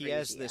 Okay, he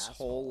has this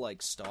whole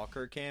like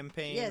stalker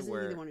campaign. Yeah, isn't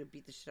where he the one who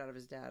beat the shit out of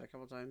his dad a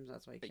couple times?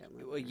 That's why he can't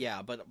live. Well,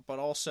 yeah, but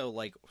also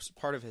like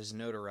part of his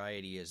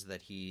notoriety is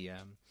that he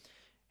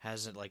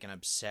has like an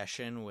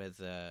obsession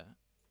with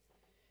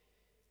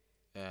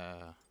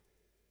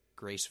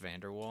Grace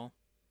Vanderwall,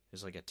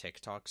 who's like a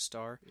TikTok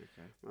star.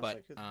 Okay,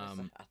 but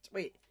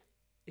wait,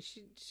 is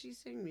she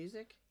sing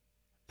music?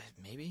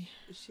 Maybe.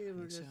 Is she the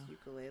one who does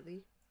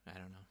ukulele? I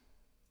don't know.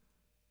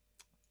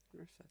 I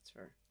wonder if that's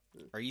her.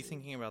 Are you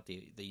thinking about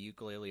the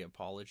ukulele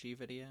apology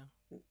video?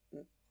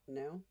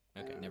 No.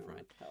 Okay, never mind.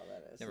 What the hell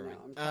that is. Never mind.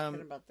 I'm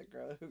talking about the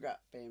girl who got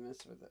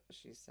famous with it.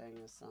 She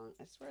sang a song.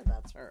 I swear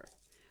that's her.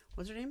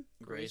 What's her name?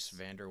 Grace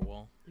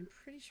Vanderwall. I'm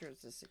pretty sure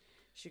it's this.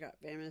 She got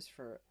famous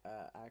for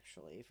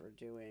actually for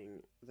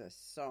doing this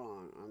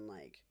song on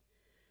like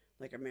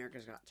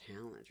America's Got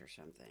Talent or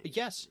something.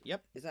 Yes.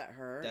 Yep. Is that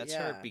her? That's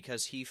her,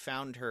 because he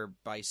found her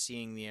by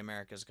seeing the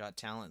America's Got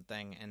Talent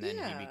thing, and then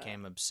he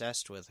became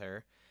obsessed with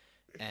her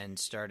and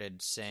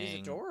started saying...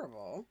 She's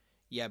adorable.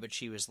 Yeah, but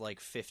she was like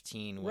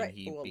 15 when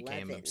he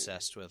became 11.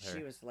 Obsessed with her.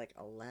 She was like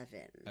 11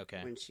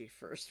 okay. when she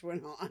first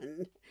went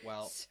on.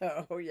 Well,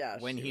 so yeah.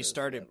 When he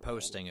started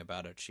posting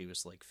about it, she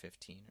was like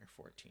 15 or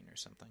 14 or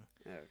something.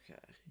 Okay.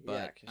 But,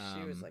 yeah, because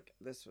she was like,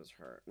 this was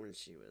her when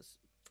she was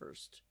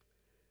first...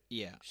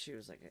 Yeah. She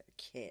was like a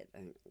kid, I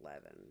think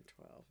 11,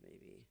 12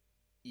 maybe.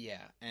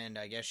 Yeah, and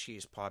I guess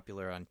she's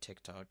popular on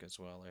TikTok as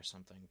well or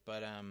something.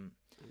 But I'm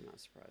not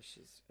surprised.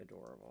 She's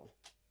adorable.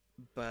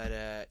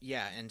 But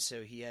yeah, and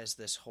so he has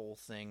this whole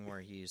thing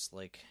where he's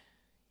like,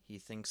 he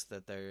thinks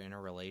that they're in a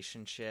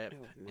relationship,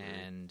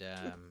 and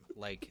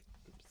like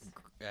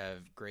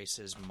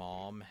Grace's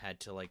mom had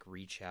to like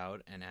reach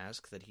out and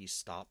ask that he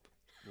stop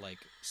like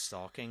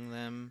stalking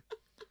them.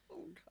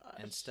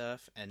 And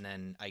stuff, and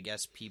then I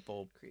guess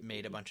people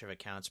made a bunch of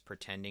accounts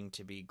pretending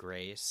to be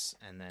Grace,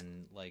 and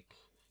then like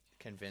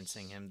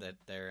convincing him that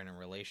they're in a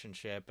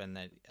relationship, and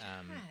that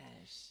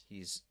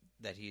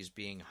he's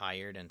being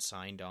hired and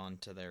signed on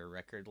to their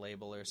record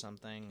label or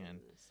something.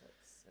 And that's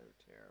so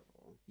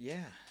terrible.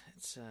 Yeah,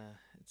 it's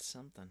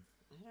something.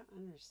 I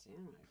don't understand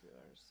why people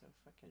are so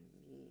fucking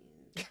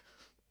mean.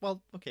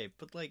 Well, okay,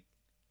 but like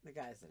The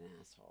guy's an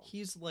asshole.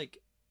 he's like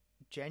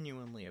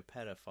genuinely a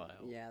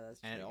pedophile. Yeah, that's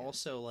true. And yeah.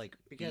 also like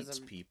Because beats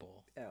of-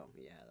 people. Oh,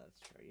 yeah, that's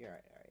true. You're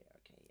right. All right.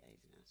 Okay, yeah,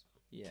 he's an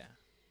asshole. Yeah.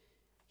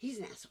 He's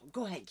an asshole.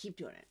 Go ahead, keep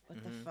doing it.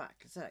 What the Mhm. fuck?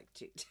 Is that like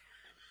too...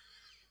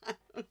 I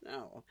don't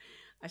know.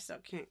 I still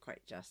can't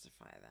quite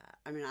justify that.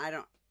 I mean,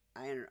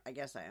 I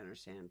guess I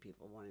understand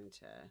people wanting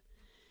to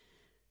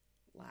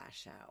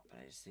lash out, but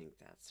I just think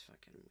that's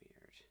fucking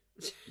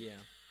weird. Yeah.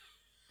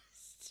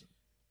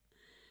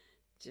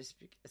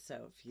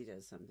 So if he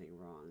does something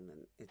wrong,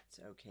 then it's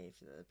okay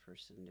for the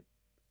person to.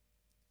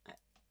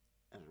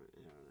 I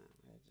don't know.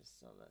 I just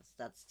still does.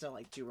 That's still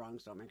like two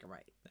wrongs don't make a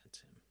right. That's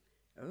him.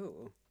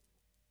 Oh,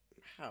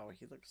 wow!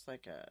 He looks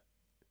like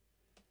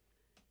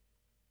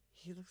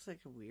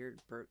a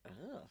weird bird.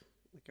 Ugh,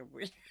 like a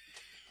weird.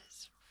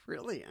 It's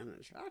really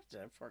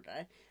unattractive. Poor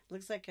guy.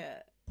 Looks like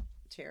a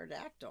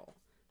pterodactyl.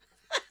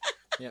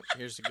 Yep,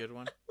 here's a good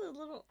one. A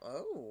little.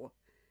 Oh,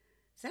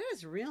 is that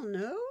his real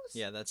nose?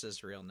 Yeah, that's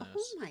his real nose.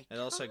 Oh my It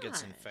also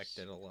gets gosh.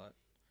 infected a lot.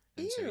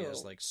 And so he has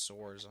Ew. like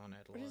sores on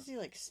it a What lot. does he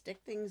like?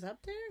 Stick things up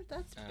there?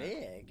 That's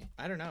big.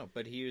 I don't know,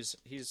 but he's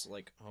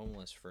like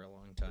homeless for a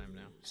long time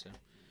now. So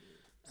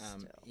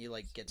Still. he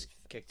like gets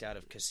kicked out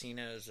of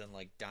casinos and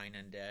like dine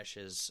and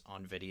dashes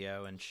on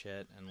video and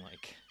shit and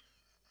like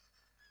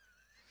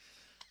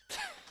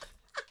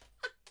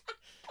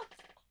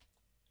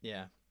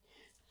yeah.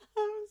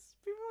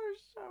 People are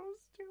so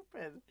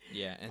stupid.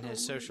 Yeah, and Oh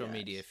his my social gosh.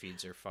 media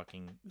feeds are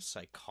fucking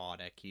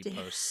psychotic. He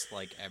posts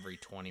like every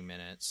 20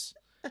 minutes.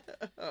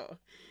 Oh,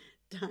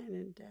 dine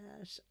and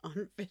dash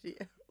on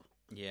video.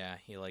 Yeah,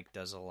 he like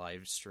does a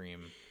live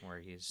stream where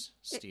he's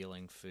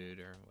stealing food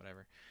or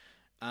whatever.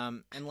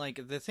 And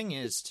like the thing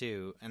is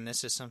too, and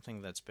this is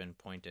something that's been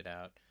pointed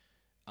out,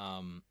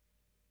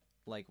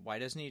 like why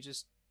doesn't he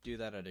just do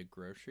that at a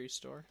grocery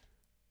store?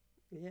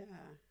 Yeah.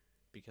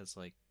 Because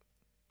like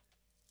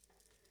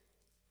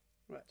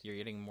What? you're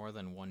getting more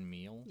than one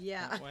meal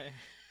Yeah. that way.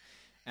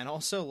 And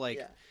also like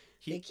Yeah.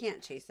 he They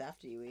can't chase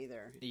after you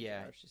either. At Yeah.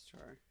 the grocery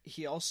store.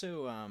 he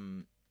also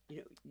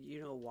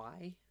You know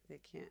why they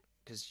can't?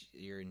 because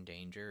you're in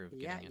danger of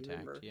Yeah, getting you attacked.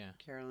 remember Yeah.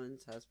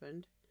 Carolyn's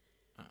husband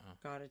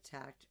got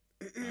attacked.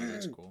 Oh,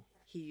 that's cool.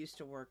 He used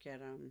to work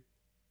at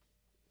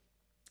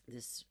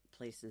this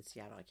place in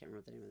Seattle. I can't remember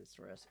what the name of the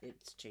store is.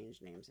 It's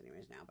changed names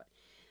anyways now,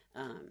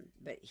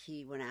 but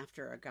he went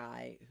after a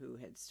guy who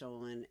had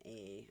stolen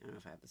I don't know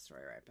if I have the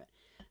story right, but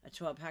a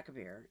 12-pack of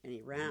beer, and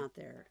he ran out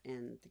there,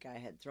 and the guy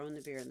had thrown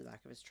the beer in the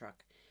back of his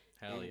truck.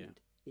 Hell yeah.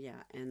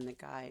 Yeah, and the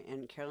guy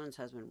and Carolyn's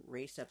husband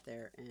raced up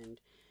there, and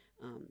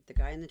the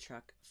guy in the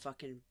truck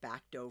fucking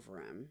backed over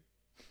him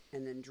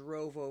and then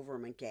drove over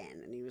him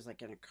again, and he was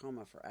like in a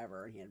coma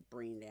forever, and he had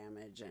brain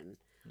damage, and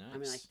Nice. I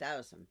mean, like, that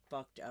was some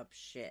fucked up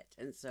shit.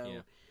 And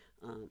so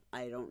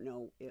I don't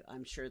know,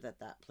 I'm sure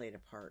that played a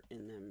part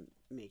in them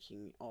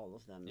making all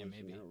of them making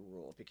maybe. it a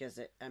rule, because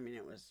it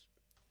was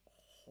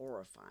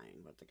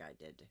horrifying what the guy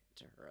did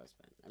to her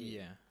husband. I mean,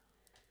 Yeah.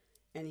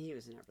 and he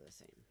was never the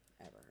same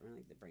ever. I mean,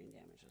 like, the brain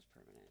damage was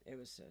permanent. It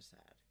was so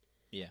sad.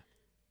 Yeah.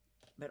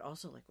 But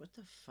also, like, what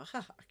the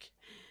fuck?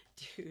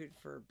 Dude,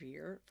 for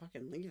beer?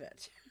 Fucking leave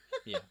it.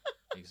 Yeah.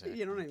 Exactly.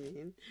 You know what I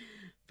mean?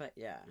 But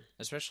yeah.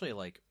 Especially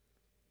like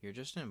you're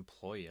just an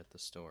employee at the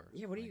store.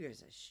 Yeah, what do Like, you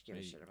guys give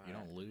a shit about? You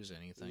don't lose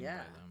anything Yeah.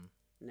 by them.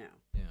 No.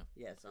 Yeah.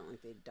 Yeah, it's not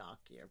like they dock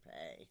your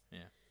pay.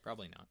 Yeah.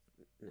 Probably not.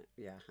 No,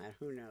 yeah,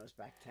 who knows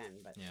back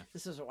then, but Yeah.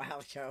 this was a while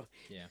ago.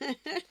 Yeah.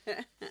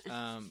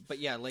 But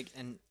yeah, like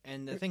and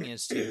the thing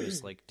is too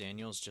is like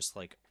Daniel's just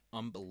like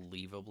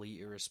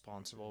unbelievably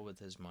irresponsible with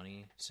his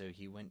money. So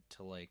he went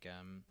to like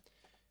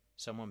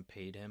someone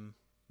paid him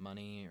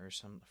money or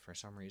for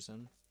some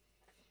reason.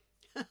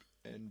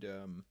 And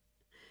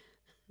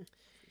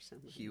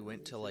he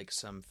went to like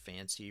some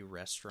fancy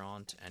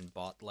restaurant and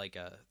bought like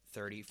a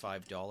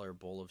 $35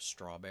 bowl of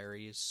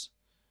strawberries.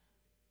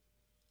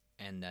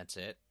 And that's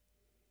it.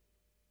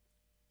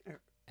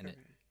 And it,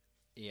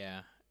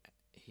 yeah,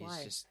 he's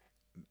Why? just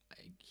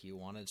he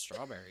wanted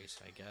strawberries,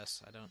 I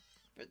guess. I don't.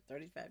 For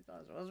 $35,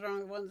 what's wrong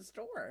with one in the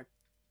store?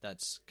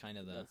 That's kind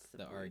of That's the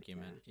the point,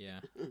 argument. Yeah.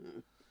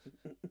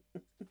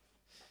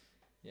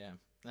 Yeah.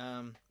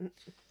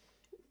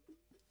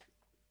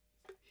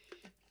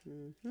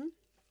 Mm-hmm.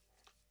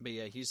 But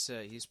yeah,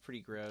 he's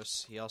pretty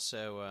gross. He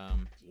also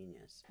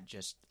Genius.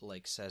 just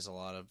like says a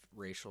lot of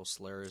racial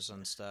slurs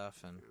and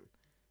stuff, and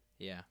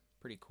yeah,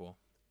 pretty cool.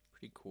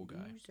 Pretty cool guy.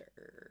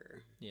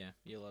 Loser. Yeah,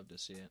 you love to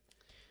see it.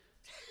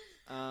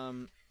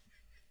 No.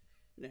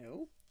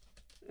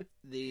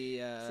 The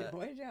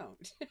No, I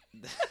don't.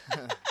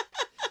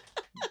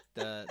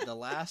 the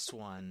last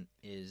one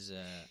is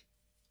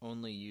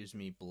Only Use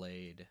Me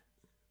Blade.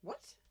 What?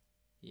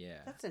 Yeah,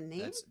 That's a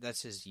name?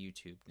 That's his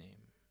YouTube name.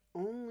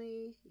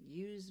 Only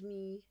Use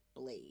Me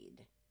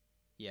Blade.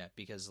 Yeah,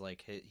 because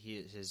like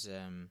he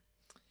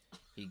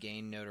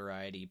gained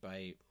notoriety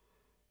by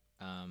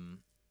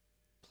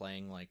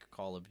playing like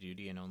Call of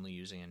Duty and only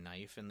using a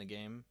knife in the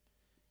game,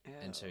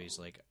 And so he's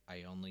like,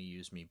 I only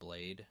use me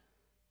blade.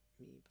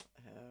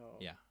 Oh.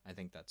 Yeah, I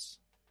think that's,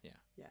 yeah.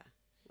 Yeah.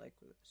 Like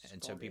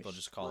and so people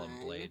just Scottish call him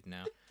slang. Blade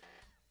now.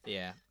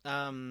 Yeah.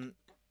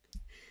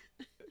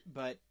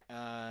 But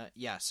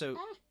yeah, so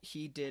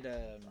he did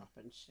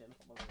Dropping shit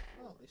all over.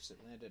 well, at least it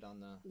landed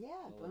on the Yeah,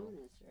 little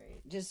bonus, right?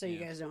 Just so you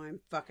Yeah. guys know, I'm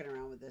fucking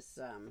around with this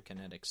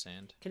kinetic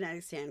sand.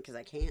 kinetic sand because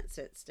I can't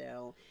sit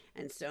still.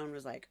 And Stone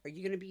was like, "Are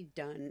you gonna be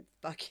done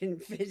fucking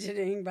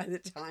fidgeting by the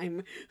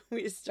time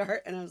we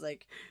start?" And I was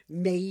like,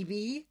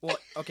 "Maybe." Well,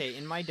 okay,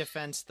 in my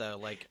defense though,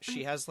 like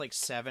she has like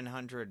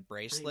 700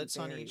 bracelets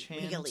on very each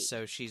hand, wiggly.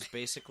 so she's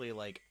basically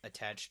like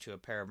attached to a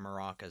pair of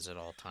maracas at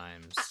all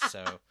times.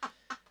 So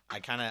I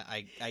kind of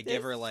I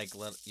give her like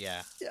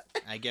Yeah.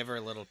 I give her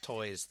little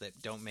toys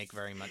that don't make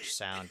very much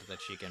sound that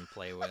she can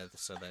play with,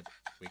 so that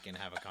we can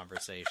have a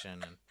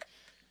conversation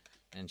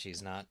and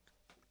she's not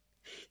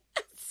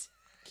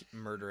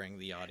murdering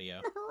the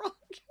audio.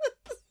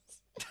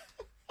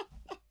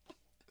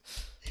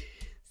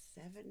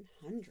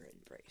 700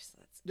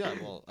 bracelets. Yeah,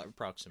 well,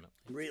 approximately.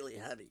 Really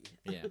heavy.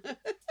 Yeah,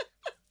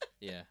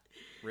 yeah,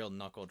 real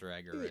knuckle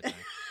dragger right there.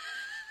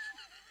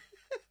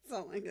 It's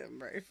not like I'm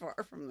very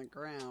far from the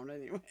ground,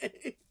 anyways.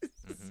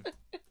 Mm-hmm.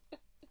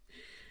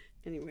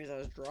 Anyways, I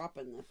was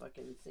dropping the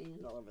fucking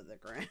sand all over the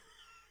ground.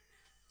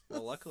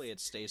 Well, luckily it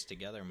stays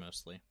together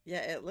mostly. Yeah,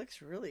 it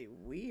looks really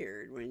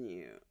weird when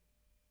you,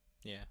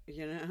 Yeah,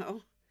 when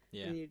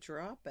yeah. you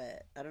drop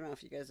it. I don't know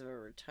if you guys have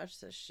ever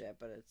touched this shit,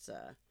 but it's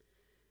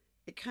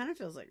it kind of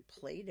feels like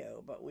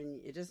Play-Doh, but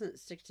when it doesn't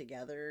stick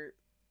together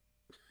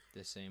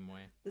The same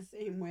way. the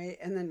same way,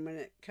 and then when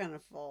it kind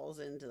of falls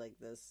into like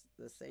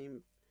the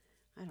same,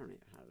 I don't know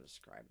how to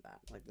describe that,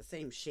 like the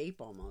same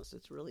shape almost.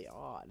 It's really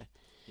odd.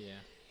 Yeah.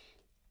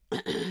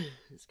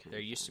 It's kind There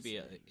of used to be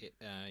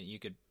fascinating. you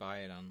could buy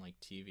it on like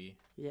TV.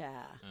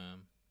 Yeah. I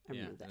Yeah,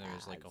 remember the there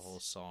was like a ads. whole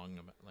song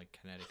about like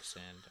kinetic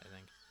sand, I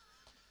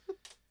think.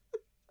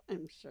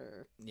 I'm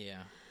sure.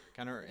 Yeah,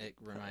 kind of. It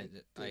reminds.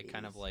 I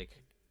kind of ditties. like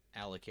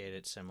allocate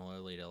it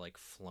similarly to like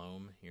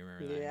Floam. You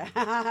remember that?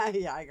 Yeah,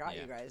 yeah, I got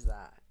Yeah. you guys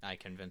that. I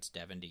convinced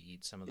Devin to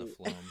eat some of the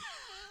Floam.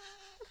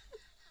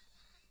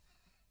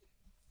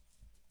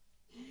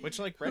 Which,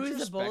 like,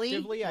 Who's the bully?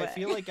 retrospectively, I What?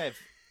 feel like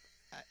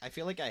I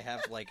feel like I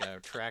have like a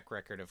track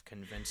record of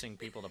convincing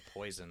people to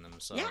poison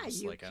themselves. Yeah,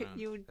 you like, I could, don't-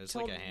 you there's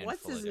told like a handful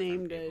what's his of different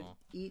name people.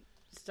 to eat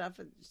stuff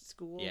at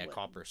school. Yeah, What-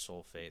 copper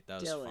sulfate.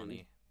 That was Dylan.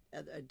 funny.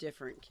 a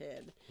different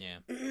kid. Yeah.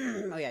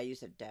 Oh yeah, you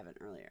said Devin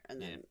earlier,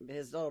 and then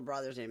his little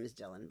brother's name is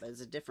Dylan, but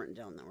it's a different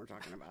Dylan that we're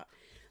talking about.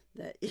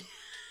 That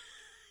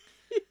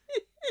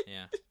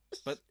Yeah.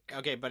 But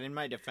okay, but in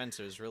my defense,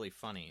 it was really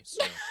funny.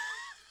 So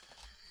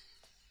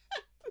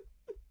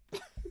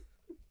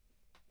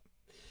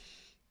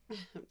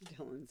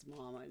Dylan's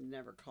mama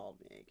never called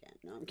me again.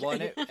 No, I'm well,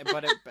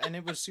 kidding. and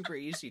it was super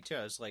easy too.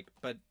 I was like,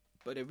 but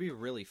it'd be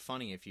really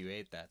funny if you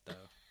ate that though.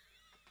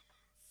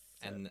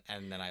 And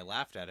then I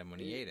laughed at him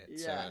when he ate it.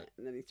 Yeah, So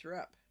and then he threw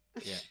up.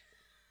 yeah,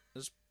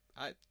 it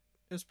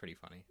was pretty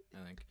funny,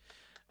 I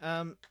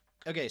think.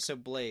 Okay, so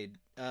Blade.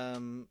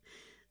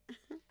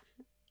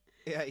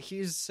 Yeah,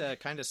 he's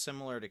kind of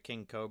similar to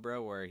King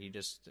Cobra, where he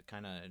just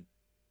kind of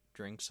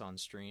drinks on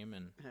stream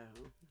and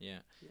Oh, yeah,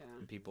 yeah.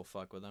 and people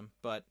fuck with him.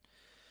 But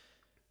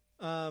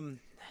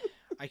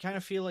I kind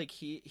of feel like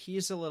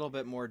he's a little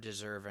bit more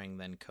deserving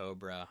than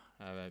Cobra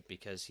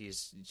because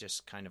he's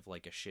just kind of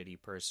like a shitty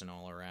person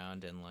all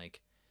around, and like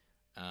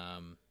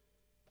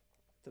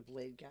The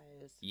Blade guy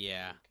is.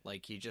 yeah,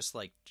 like he just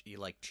like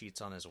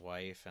cheats on his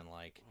wife, and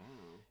like Wow.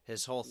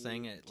 his whole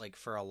thing like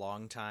for a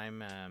long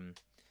time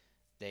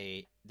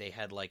they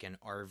had like an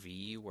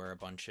RV where a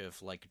bunch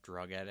of like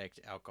drug addict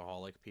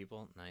alcoholic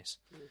people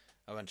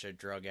a bunch of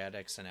drug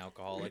addicts and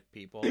alcoholic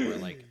people were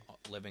like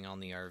living on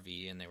the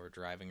RV, and they were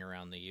driving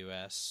around the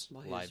US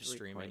Well, he was live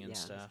streaming and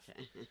stuff.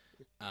 Okay.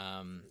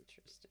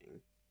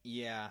 Interesting.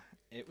 Yeah,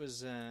 it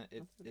was That's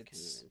it's kind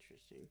of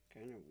interesting.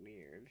 Kind of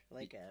weird.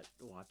 Like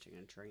watching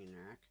a train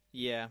wreck.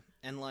 yeah,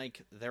 and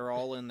like they're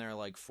all in their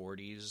like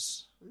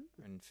 40s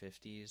and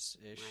 50s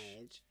ish. My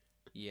age.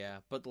 Yeah,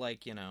 but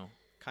like,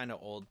 kind of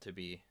old to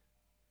be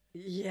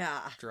Yeah.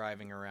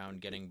 driving around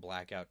getting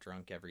blackout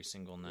drunk every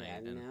single night. Yeah,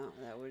 and no,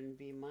 that wouldn't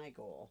be my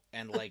goal.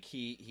 and like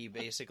he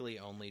basically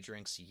only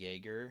drinks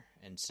Jaeger,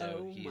 and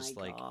so Oh he's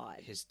my like God.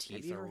 his Have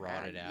teeth you are ever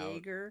rotted had out.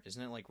 Jaeger?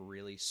 Isn't it like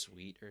really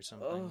sweet or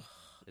something? Ugh.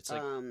 It's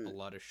like a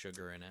lot of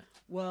sugar in it.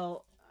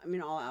 Well, I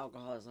mean, all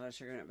alcohol has a lot of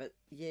sugar in it, but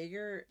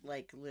Jaeger,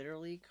 like,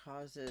 literally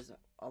causes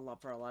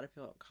for a lot of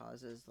people, it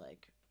causes,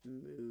 like,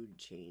 mood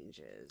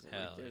changes. And,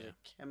 Hell like, there's yeah.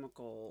 a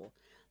chemical,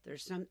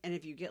 and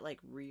if you get, like,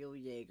 real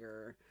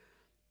Jaeger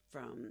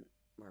from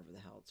wherever the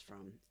hell it's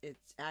from, it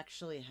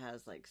actually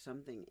has, like,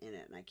 something in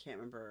it, and I can't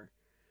remember,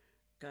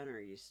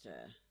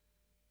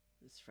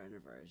 this friend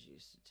of ours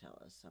used to tell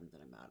us something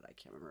about it, I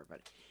can't remember,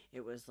 but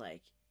it was,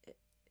 like,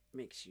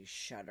 makes you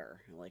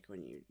shudder, like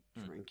when you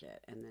drink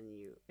it, and then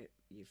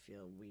you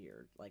feel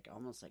weird, like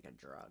almost like a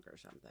drug or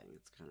something.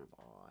 It's kind of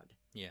odd.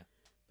 Yeah.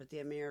 But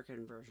the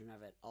American version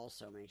of it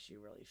also makes you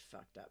really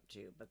fucked up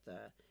too. But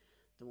the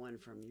one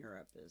from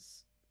Europe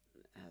is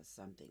has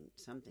something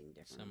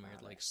different. Some weird,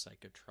 about like, it.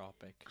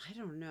 psychotropic. I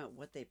don't know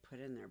what they put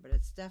in there, but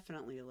it's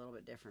definitely a little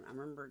bit different. I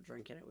remember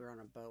drinking it. We were on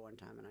a boat one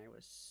time, and I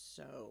was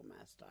so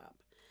messed up.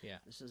 Yeah.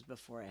 This was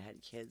before I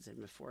had kids and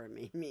before it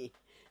made me.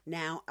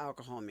 Now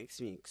alcohol makes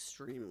me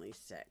extremely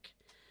sick.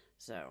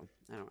 So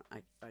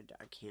I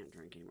can't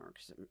drink anymore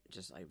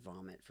because I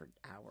vomit for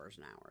hours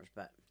and hours.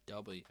 But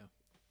W.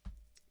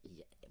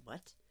 yeah,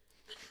 what?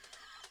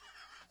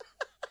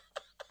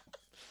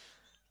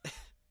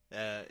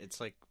 It's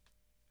like,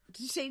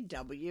 Did you say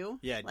W?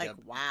 yeah, like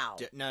wow.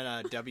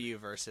 No, W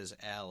versus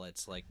L.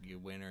 It's like you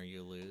win or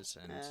you lose,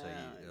 and so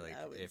you like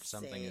I would if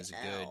something say is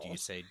good, L. you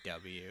say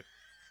W.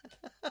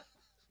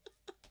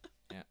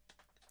 Yeah,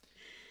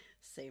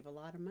 Save a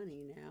lot of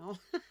money now.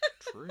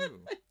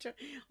 true.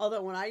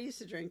 Although when I used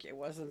to drink, it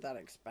wasn't that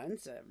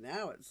expensive.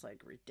 Now it's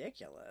like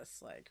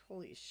ridiculous. Like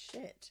holy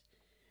shit.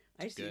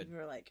 I see Good. people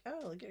are like,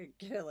 oh,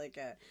 get like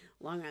a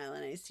Long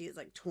Island iced tea. It's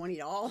like $20,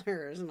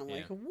 and I'm Yeah.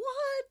 like,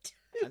 what?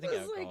 I think It was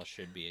alcohol like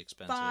should be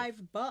expensive.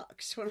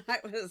 $5 when I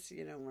was,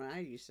 when I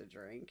used to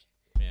drink.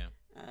 Yeah.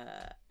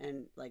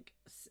 And like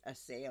a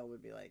sale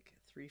would be like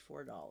 $3-4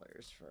 for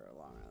a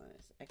Long Island.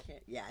 I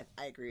can't. Yeah,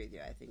 I agree with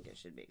you. I think it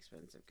should be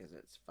expensive because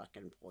it's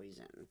fucking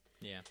poison.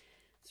 Yeah.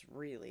 It's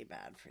really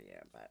bad for you.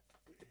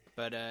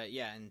 But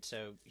yeah, and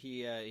so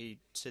he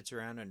sits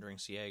around and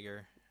drinks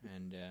Jaeger,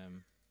 and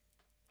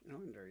No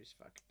wonder he's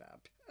fucked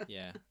up.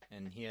 yeah,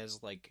 and he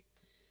has like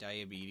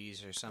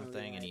diabetes or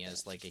something, yeah, and he I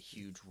has bet. like a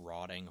huge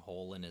rotting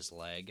hole in his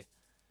leg.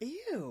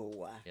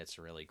 Ew. It's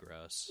really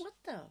gross. What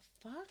the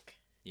fuck?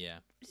 Yeah,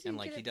 Does and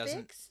like get he it doesn't.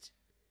 Fixed?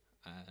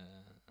 I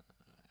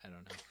don't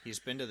know. He's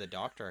been to the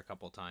doctor a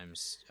couple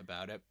times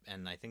about it,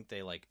 and I think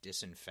they like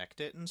disinfect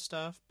it and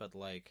stuff, but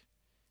like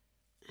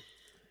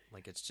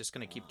it's just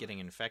gonna keep getting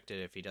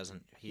infected if he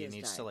doesn't. He has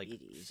needs to like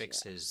diabetes,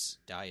 fix yeah. his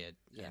diet.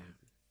 Yeah. And,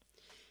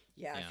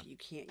 Yeah, Yeah. if you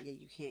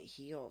can't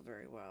heal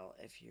very well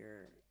if you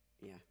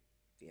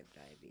have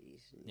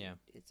diabetes. And Yeah.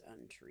 it's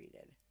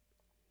untreated.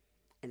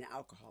 And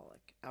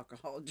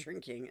alcohol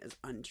drinking is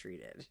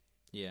untreated.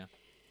 yeah.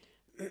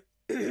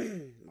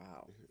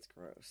 Wow, that's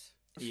gross.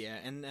 Yeah,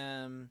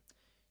 and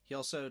he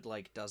also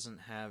like doesn't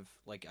have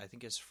like I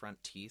think his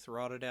front teeth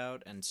rotted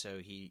out, and so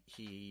he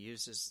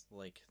uses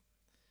like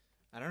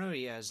I don't know what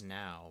he has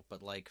now,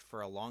 but like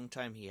for a long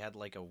time he had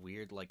like a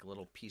weird like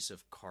little piece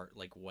of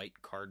like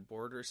white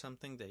cardboard or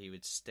something that he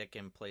would stick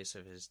in place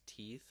of his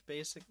teeth,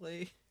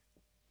 basically.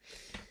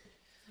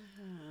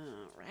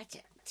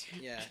 Ratchet.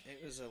 Yeah,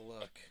 it was a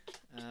look.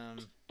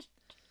 Sounds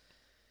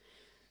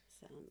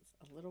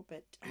a little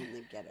bit on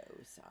the ghetto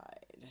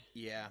side.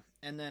 Yeah,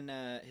 and then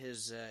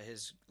his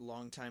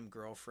longtime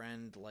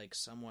girlfriend like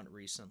somewhat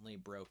recently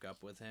broke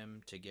up with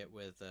him to get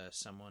with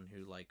someone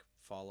who like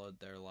followed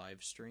their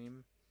live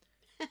stream,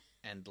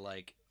 and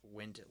like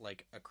went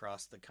like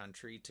across the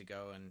country to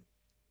go and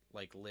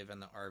like live in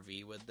the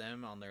RV with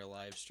them on their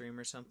live stream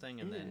or something,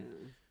 and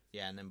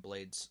then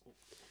Blade's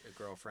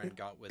girlfriend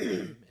got with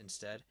him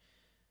instead.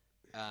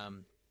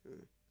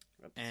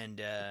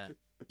 And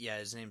yeah,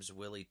 his name's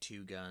Willie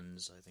Two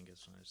Guns, I think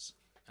it's nice.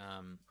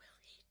 Willie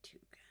Two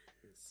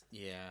Guns.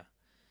 Yeah.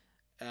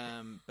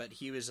 But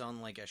he was on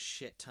like a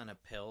shit ton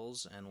of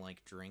pills and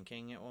like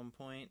drinking at one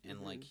point, and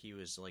like he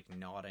was like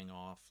nodding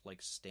off,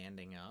 like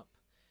standing up.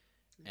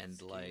 That's and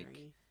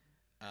scary.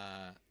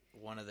 like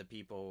one of the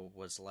people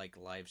was like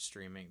live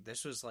streaming.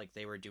 This was like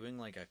they were doing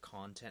like a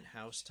content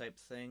house type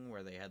thing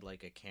where they had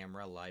like a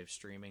camera live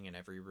streaming in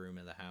every room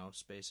of the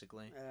house,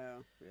 basically.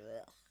 Oh,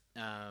 ugh.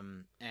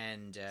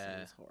 And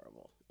Sounds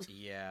horrible.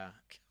 yeah,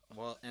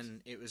 well,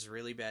 and it was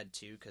really bad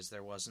too because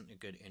there wasn't a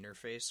good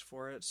interface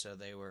for it, so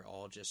they were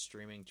all just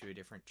streaming to a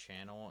different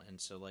channel, and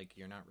so like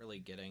you're not really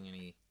getting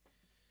any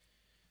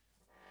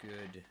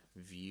good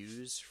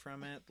views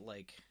from it.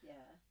 Like,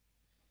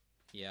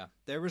 yeah,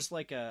 there was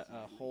like a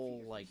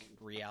whole like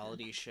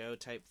reality show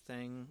type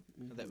thing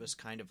that was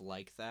kind of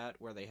like that,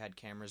 where they had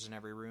cameras in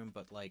every room,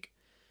 but like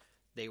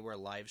they were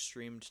live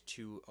streamed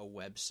to a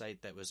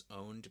website that was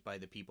owned by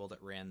the people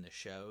that ran the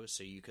show,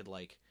 so you could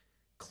like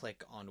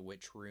click on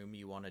which room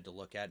you wanted to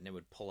look at, and it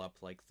would pull up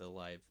like the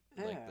live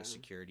like the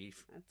security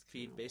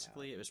feed. kinda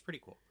Basically, wild. it was pretty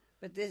cool.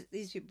 But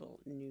these people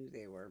knew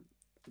they were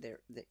there,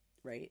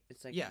 right?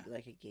 It's like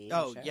like a game.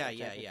 Oh show yeah, type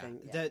yeah, of yeah.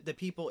 thing. The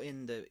people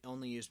in the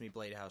Only Use Me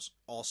Blade house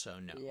also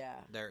know. Yeah.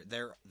 They're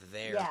there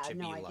to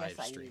be I live guess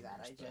I streamers. knew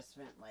that. I but- just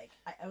meant like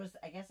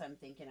I guess I'm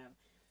thinking of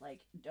like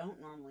don't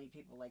normally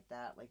people like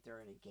that like they're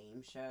in a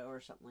game show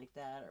or something like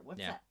that or what's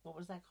Yeah. that? What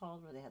was that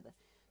called? Where they had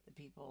the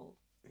people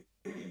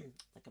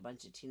like a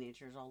bunch of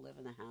teenagers all live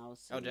in the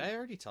house. Oh, did I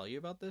already tell you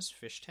about this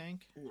fish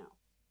tank? No.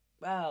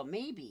 Well,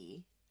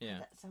 maybe. Yeah.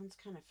 That sounds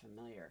kind of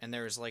familiar. And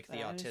there was like the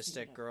But I was autistic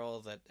thinking of- girl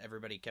that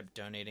everybody kept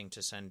donating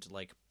to send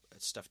like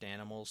stuffed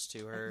animals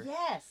to her.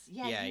 Yes.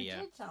 Yeah. Yeah, You yeah.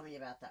 did tell me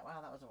about that.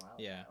 Wow, that was a while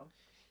Yeah. ago.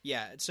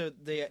 Yeah, so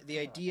the about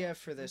idea that.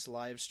 for this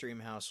live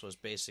stream house was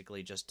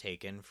basically just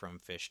taken from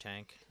Fish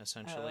Tank, Oh,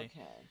 essentially.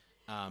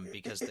 okay.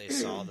 Because they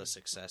saw the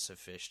success of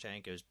Fish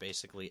Tank. It was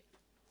basically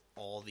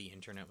all the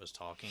internet was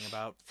talking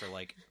about for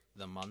like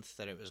the month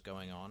that it was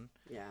going on.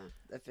 Yeah,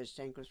 the fish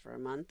tank was for a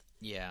month.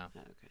 Yeah. Oh,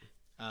 okay.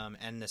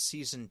 And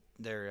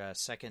their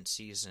second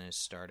season is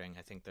starting.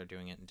 I think they're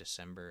doing it in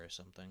December or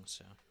something.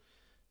 So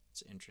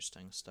it's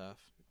interesting stuff.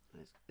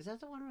 Is that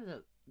the one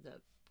where the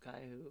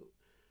guy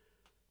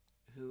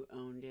who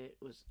owned it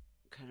was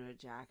kind of a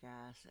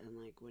jackass, and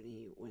like when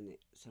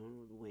someone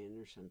would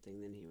win or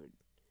something, then he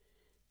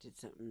did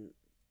something.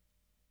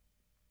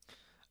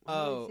 What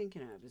am I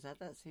thinking of? Is that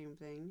same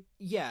thing?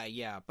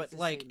 Yeah, but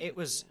like it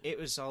was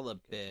all a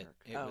bit.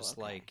 It was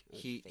okay. like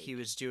he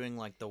was doing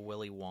like the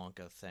Willy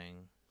Wonka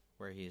thing,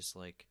 where he's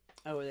like,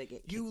 "Oh, they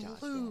get you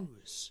off,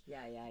 lose,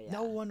 yeah,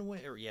 no one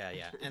win." Yeah,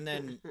 and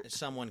then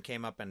someone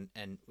came up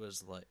and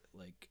was like,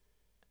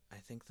 I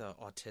think the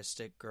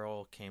autistic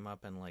girl came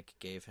up and like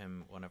gave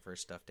him one of her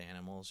stuffed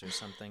animals or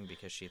something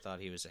because she thought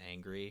he was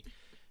angry,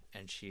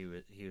 and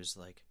he was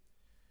like,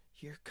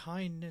 your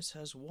kindness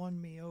has won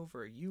me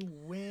over. You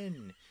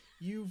win.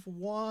 You've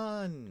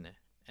won.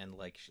 And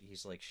like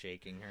he's like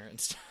shaking her and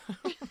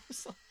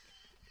stuff.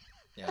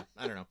 Yeah,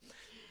 I don't know.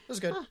 It was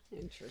good.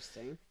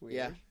 Interesting. Weird.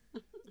 Yeah,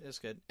 it was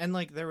good. And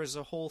like there was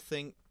a whole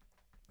thing,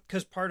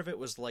 because part of it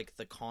was like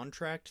the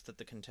contract that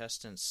the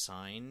contestants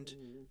signed.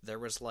 Mm. There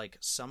was like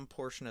some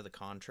portion of the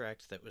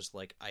contract that was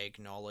like, I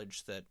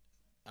acknowledge that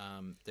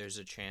there's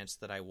a chance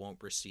that I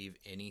won't receive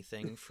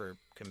anything for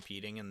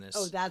competing in this.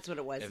 Oh, that's what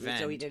it was. Event.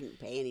 So he didn't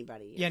pay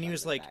anybody. Yeah, and he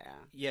was like,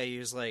 that, he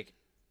was like,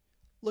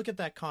 look at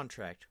that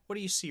contract. What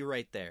do you see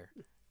right there?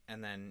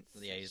 And then,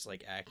 he's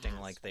like acting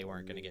like they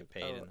weren't going to get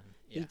paid. Oh, and then,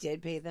 yeah. He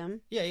did pay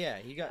them? Yeah.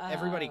 He got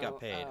everybody got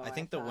paid. Oh, I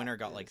think the winner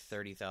got like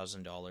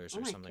 $30,000 or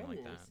something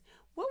like that.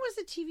 What was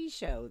the TV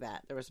show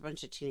that there was a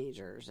bunch of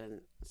teenagers and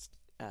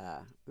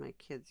my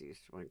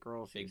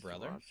girls Big used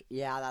Brother? to watch?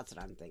 Yeah, that's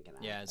what I'm thinking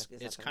of. Yeah,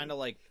 it's kind of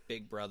like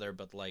Big Brother,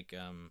 but like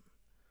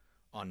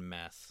on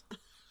meth.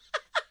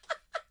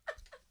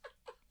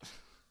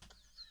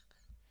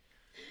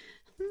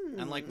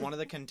 And like one of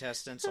the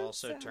contestants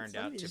also turned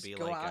out to be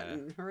like out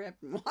and hurry up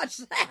and watch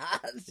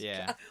that.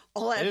 Yeah,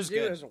 all I have to do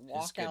good. is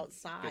walk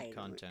outside. Good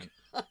content.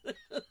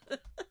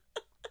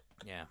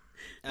 Yeah.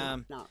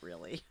 Not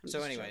really. I'm so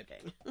just anyway,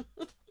 joking.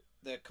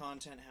 the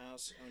Content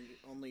House,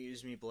 Only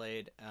Use Me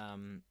Blade.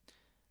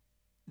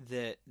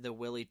 The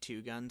Willy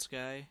Two Guns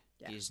guy.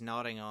 Yeah. He's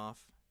nodding off.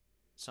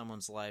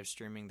 Someone's live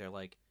streaming. They're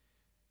like,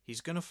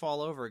 he's gonna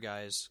fall over,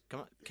 guys.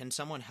 Come on, can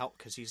someone help?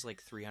 Because he's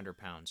like 300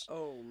 pounds.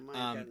 Oh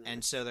my goodness.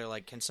 And so they're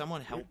like, can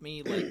someone help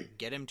me? Like,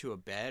 get him to a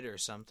bed or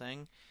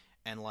something.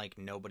 And like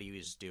nobody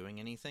was doing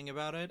anything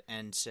about it,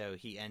 and so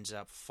he ends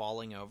up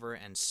falling over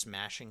and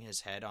smashing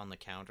his head on the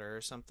counter or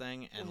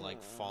something, and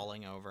like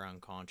falling over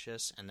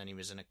unconscious. And then he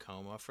was in a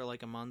coma for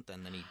like a month,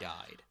 and then he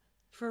died.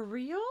 For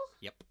real?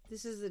 Yep.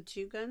 This is the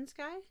Two Guns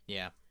guy?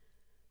 Yeah.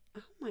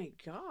 Oh my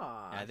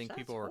god! I think that's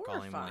people were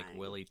calling him like horrifying.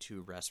 Willy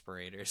Two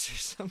Respirators or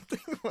something.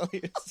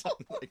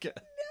 Something like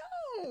that.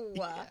 No.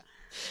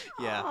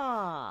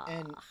 Yeah.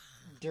 And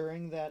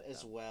during that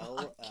as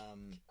well,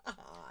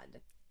 God.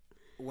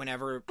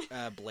 Whenever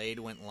Blade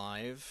went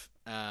live,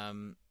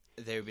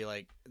 they would be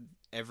like,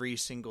 every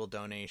single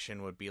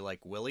donation would be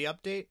like, Willy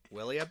update.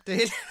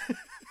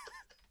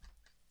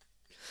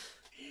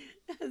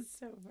 That's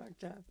so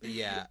fucked up.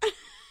 Yeah.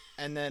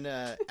 And then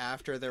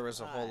after there was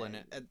a whole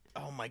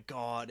oh my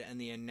god,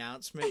 and the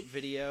announcement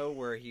video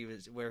where he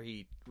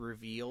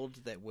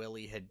revealed that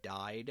Willy had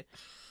died.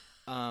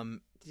 Did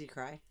he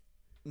cry?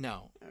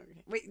 No.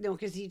 Okay. Wait, no,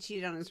 because he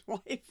cheated on his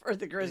wife or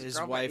the girl's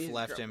his wife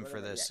left him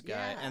for this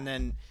guy, and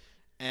then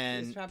he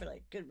was probably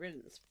like, good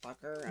riddance,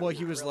 fucker. Well,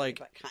 he was really,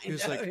 like, he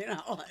was like, you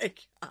know,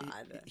 like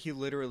God. He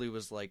literally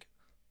was like,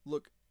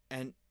 look,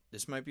 and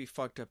this might be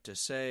fucked up to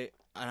say,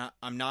 and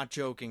I'm not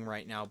joking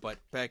right now, but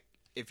Beck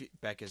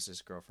is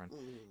his girlfriend.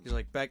 He's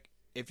like, Beck,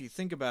 if you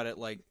think about it,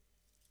 like,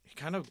 he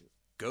kind of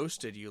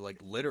ghosted you, like,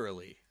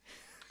 literally.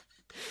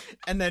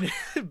 And then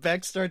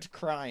Beck starts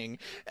crying,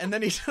 and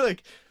then he's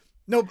like,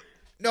 no,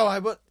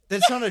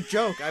 that's not a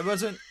joke. That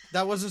wasn't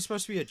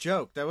supposed to be a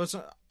joke. That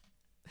wasn't.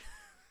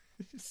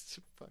 It's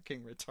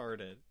fucking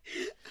retarded.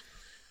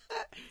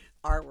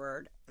 R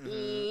word.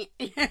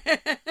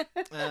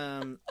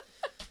 Mm-hmm.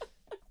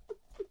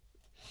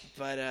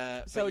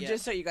 So yeah.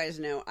 just so you guys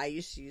know, I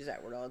used to use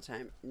that word all the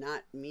time,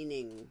 not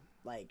meaning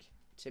like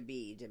to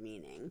be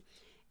demeaning.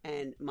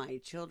 And my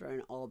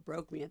children all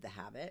broke me of the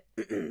habit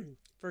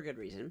for good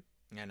reason.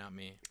 Yeah, not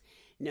me.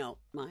 No,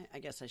 I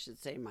guess I should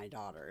say my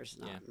daughters,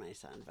 not my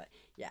son, but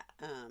yeah,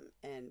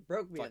 and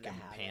broke me of the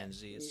habit.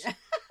 Pansies. Yeah.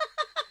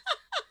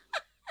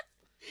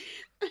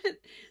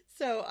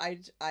 So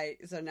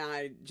so now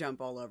I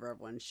jump all over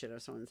everyone's shit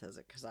if someone says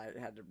it, because I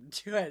had to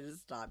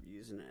stop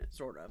using it,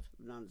 sort of,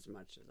 not as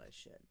much as I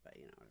should, but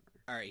you know, whatever.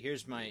 All right,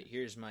 here's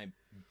my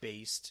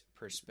based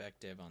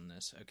perspective on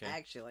this. Okay, I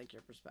actually like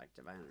your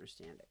perspective. I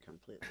understand it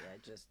completely. I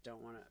just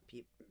don't want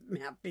to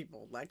have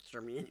people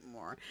lecture me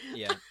anymore.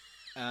 Yeah,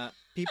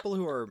 people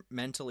who are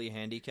mentally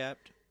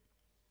handicapped,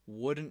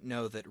 wouldn't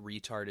know that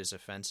retard is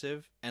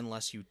offensive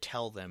unless you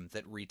tell them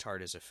that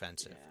retard is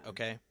offensive. Yeah.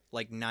 Okay,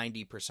 like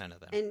 90% of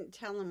them. And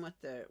tell them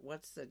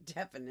what's the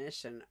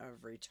definition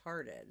of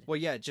retarded. Well,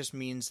 yeah, it just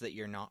means that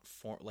you're not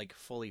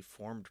fully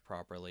formed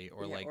properly,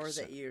 or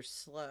that you're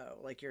slow,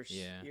 like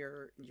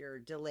you're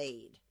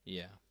delayed.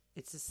 Yeah.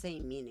 It's the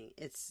same meaning.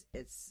 It's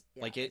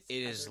like it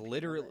is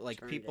literally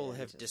like people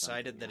have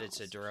decided that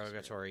it's a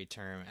derogatory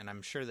term, and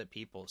I'm sure that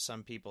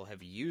some people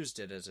have used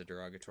it as a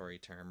derogatory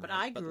term. But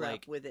right? I grew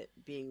up with it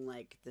being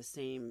like the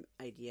same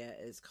idea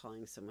as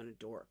calling someone a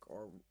dork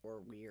or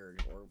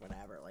weird or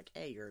whatever. Like,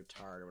 hey, you're a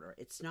tard or whatever.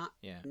 It's not.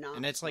 Yeah. Not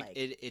and it's like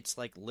it's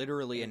like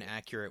literally an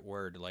accurate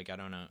word. Like, I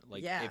don't know.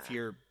 Like, if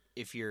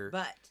you're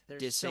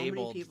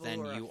disabled,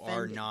 then you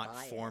are not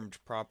formed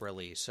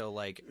properly. So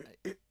like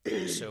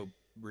so.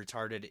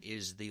 Retarded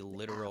is the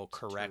literal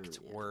correct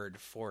word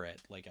for it.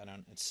 Like,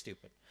 it's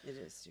stupid. It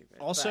is stupid.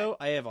 Also,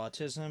 I have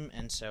autism,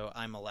 and so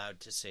I'm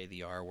allowed to say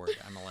the R word.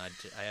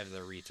 I have the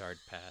retard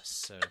pass.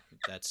 So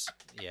that's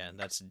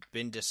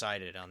been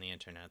decided on the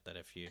internet that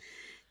if you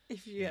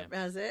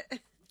has it.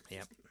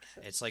 Yep.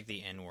 It's like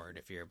the N word.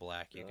 If you're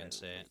black, you can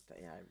say it.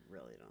 Yeah, I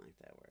really don't like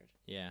that word.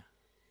 Yeah.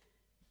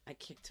 I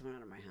kicked someone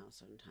out of my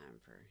house one time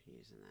for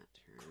using that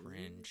term.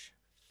 Cringe.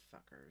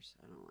 Fuckers.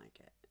 I don't like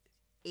it.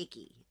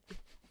 Icky.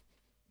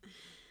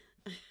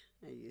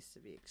 I used to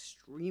be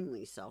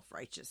extremely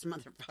self-righteous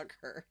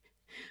motherfucker.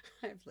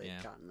 I've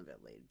gotten a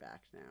bit laid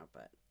back now,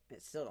 but I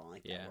still don't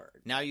like that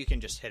word. Now you can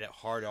just hit it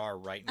hard R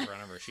right in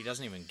front of her. She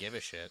doesn't even give a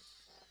shit.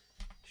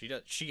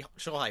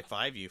 She'll high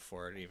five you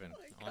for it even.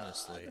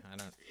 Honestly, I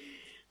don't.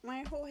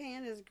 My whole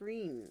hand is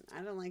green.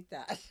 I don't like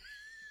that.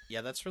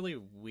 Yeah, that's really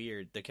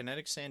weird. The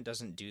kinetic sand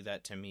doesn't do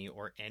that to me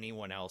or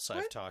anyone else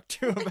I've talked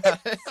to about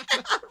it.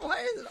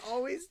 Why does it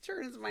always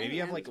turns my Maybe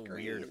you have like green?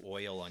 Weird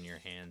oil on your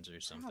hands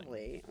or something.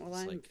 Probably. Well, it's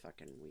I'm like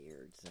fucking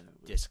weird, so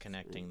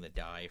disconnecting the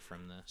dye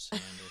from the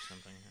sand or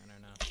something. I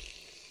don't know.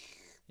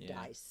 Yeah.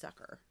 Dye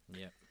sucker.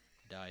 Yep.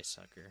 Dye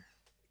sucker.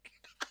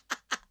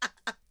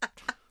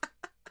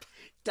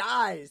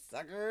 Die,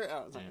 sucker.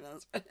 Oh, something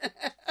else.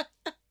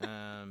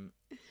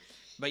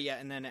 But yeah,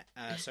 and then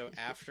so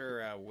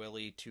after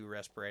Willie Two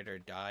Respirator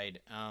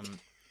died,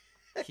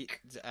 he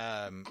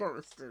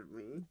ghosted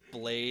me.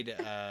 Blade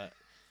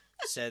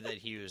said that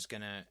he was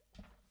gonna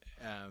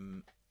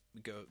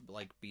go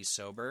be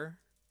sober,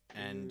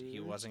 and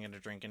he wasn't gonna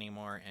drink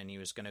anymore, and he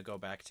was gonna go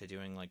back to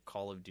doing like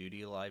Call of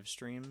Duty live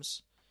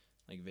streams,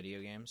 like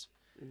video games.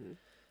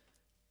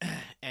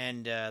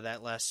 And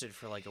that lasted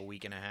for like a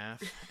week and a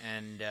half,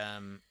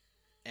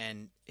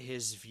 and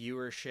his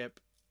viewership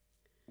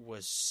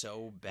was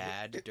so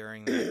bad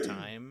during that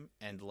time,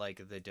 and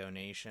like the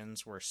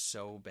donations were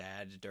so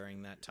bad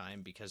during that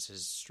time because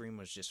his stream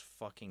was just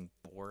fucking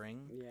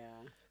boring.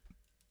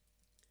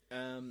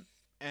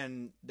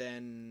 And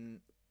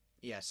then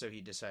so he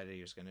decided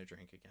he was going to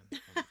drink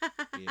again,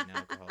 and be an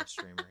alcoholic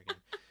streamer again.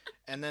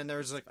 And then there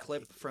was a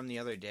clip from the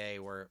other day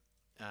where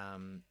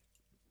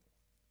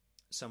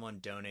someone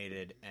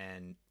donated,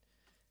 and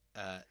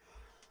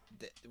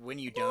when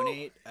you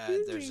donate,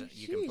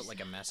 you can put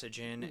like a message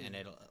in, and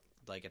it'll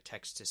like a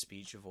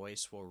text-to-speech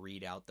voice will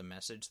read out the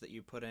message that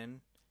you put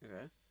in.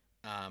 Okay.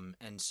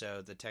 And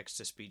so the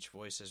text-to-speech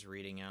voice is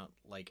reading out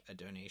like a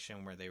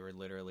donation where they were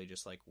literally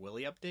just like,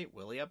 Willie update,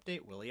 Willie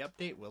update, Willie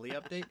update, Willie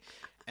update.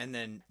 And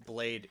then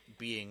Blade,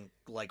 being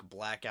like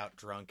blackout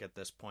drunk at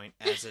this point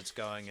as it's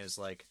going, is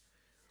like,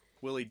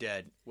 Willie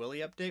dead, Willie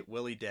update,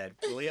 Willie dead,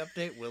 Willie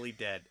update, Willie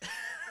dead.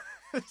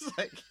 It's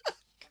like...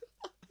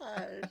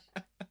 Gosh.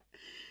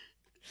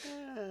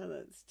 Oh,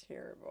 that's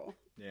terrible.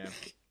 Yeah.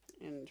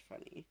 And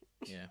funny.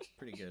 Yeah,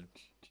 pretty good.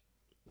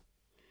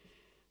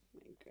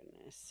 My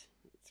goodness.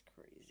 That's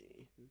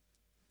crazy.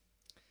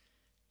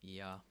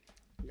 Yeah.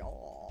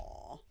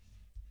 Yaw.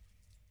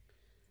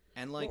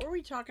 And like... What were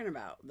we talking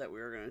about that we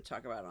were going to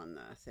talk about on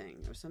the thing?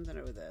 It was something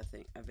with a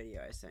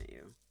video I sent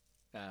you.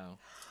 Oh.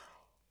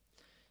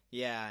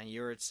 Yeah, it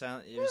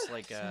was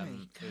like a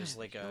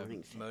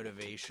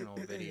motivational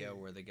video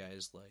where the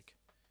guy's like,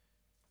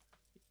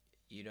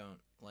 you don't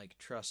like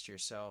trust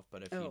yourself,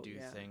 but if you do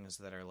things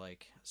that are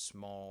like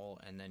small,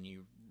 and then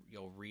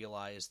you'll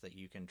realize that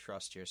you can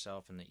trust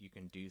yourself and that you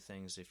can do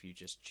things if you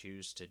just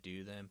choose to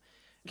do them.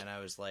 And I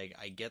was like,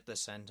 I get the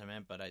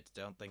sentiment, but I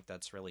don't think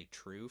that's really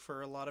true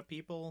for a lot of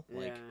people.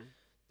 Like,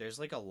 there's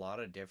like a lot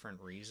of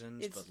different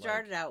reasons. It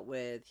started out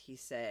with, he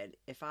said,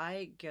 if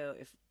I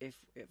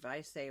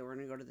say we're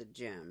gonna go to the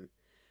gym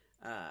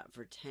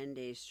for 10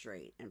 days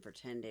straight, and for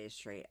 10 days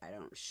straight I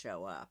don't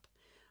show up,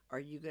 are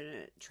you going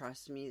to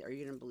trust me? Are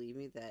you going to believe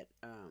me that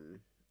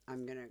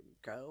I'm going to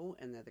go?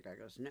 And the other guy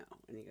goes, no.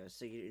 And he goes,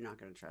 so you're not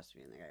going to trust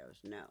me? And the guy goes,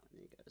 no. And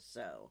he goes,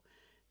 so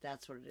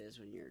that's what it is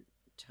when you're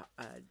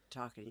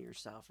talking to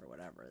yourself or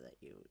whatever, that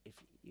if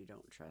you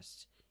don't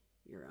trust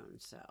your own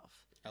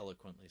self.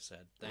 Eloquently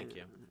said. Thank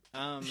you.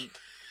 I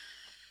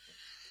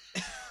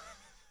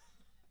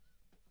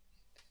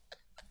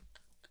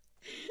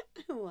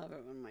love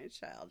it when my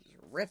child just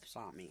rips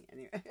on me.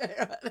 Anyway.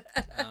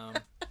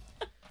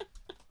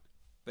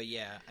 But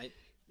yeah, I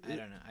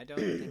don't know. I don't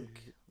think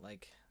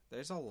like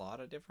there's a lot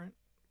of different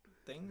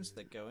things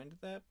that go into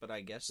that, but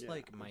I guess, Yeah.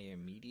 like, my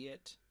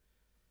immediate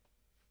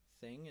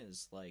thing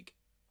is, like,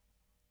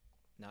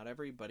 not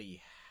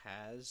everybody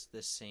has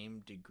the same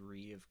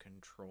degree of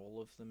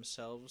control of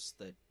themselves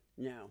that,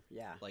 No,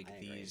 yeah, like, I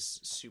agree. these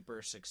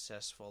super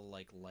successful,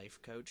 like,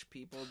 life coach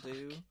people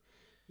do.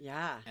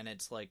 Yeah. And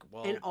it's like,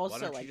 well, And also, why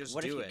don't like, you just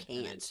what if do you it?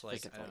 can't And it's like,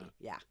 I physically? don't...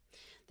 Yeah.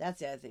 That's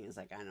the other thing is,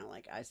 like, I know,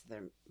 like, I sit there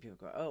and people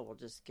go, oh, well,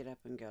 just get up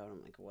and go. And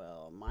I'm like,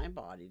 well, my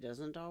body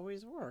doesn't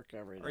always work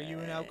every day. Are you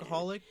an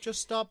alcoholic?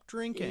 Just stop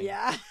drinking.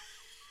 Yeah.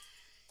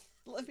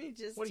 Let me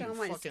just What are tell you,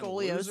 my fucking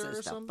loser or scoliosis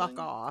to something? fuck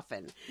off,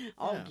 and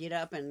I'll Yeah. get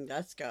up and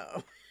let's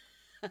go.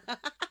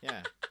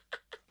 Yeah.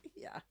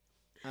 Yeah.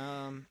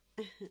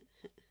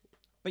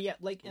 But yeah,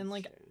 like, and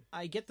like, That's true.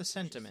 I get the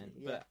sentiment,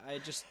 Interesting, but I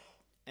just,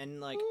 and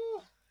like,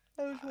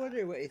 I was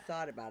wondering what you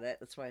thought about it.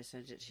 That's why I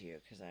sent it to you,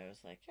 because I was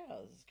like, oh,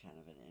 this is kind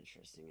of an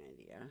interesting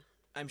idea.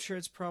 I'm sure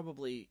it's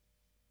probably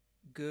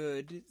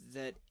good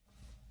that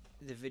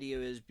the video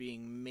is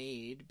being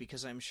made,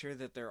 because I'm sure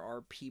that there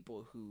are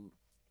people who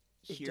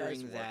It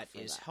hearing does work that for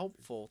is that.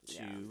 helpful to,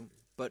 Yeah.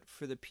 but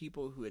for the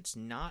people who it's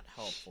not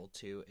helpful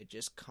to, it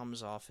just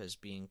comes off as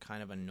being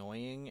kind of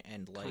annoying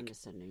and like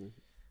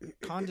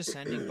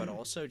condescending, but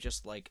also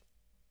just like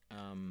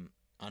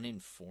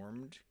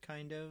uninformed,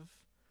 kind of.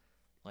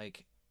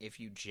 Like, if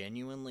you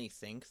genuinely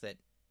think that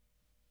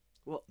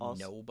Well,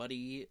 also,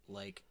 nobody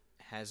like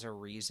has a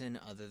reason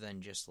other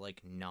than just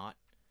like not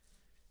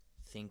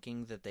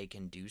thinking that they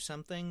can do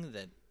something,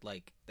 that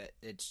like that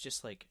it's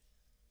just like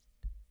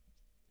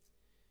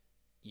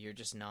you're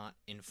just not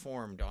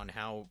informed on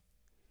how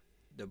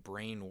the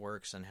brain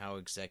works and how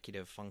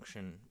executive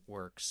function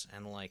works,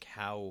 and like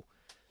how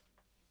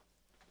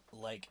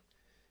like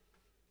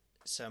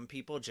some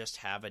people just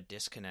have a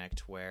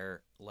disconnect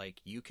where like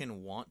you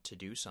can want to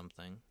do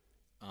something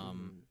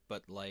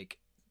but like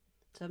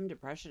some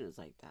depression is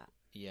like that.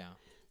 yeah.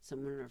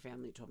 Someone in our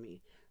family told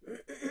me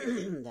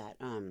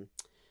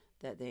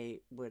that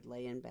they would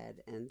lay in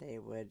bed and they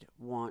would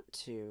want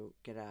to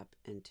get up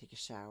and take a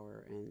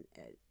shower, and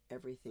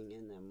everything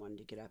in them wanted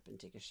to get up and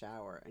take a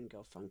shower and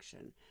go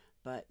function,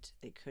 but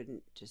they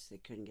couldn't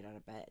get out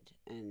of bed,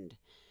 and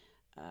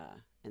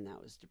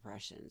that was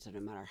depression. So no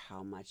matter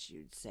how much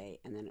you'd say,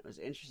 and then it was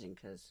interesting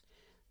because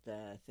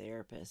the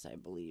therapist, I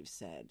believe,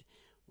 said,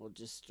 well,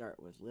 just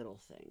start with little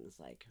things,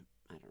 like,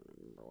 I don't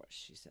remember what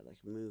she said, like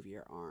move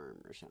your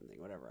arm or something,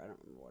 whatever. I don't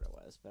remember what it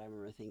was, but I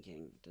remember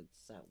thinking, does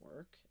that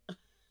work?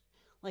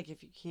 Like,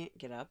 if you can't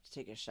get up to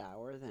take a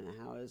shower, then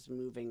how is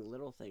moving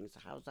little things,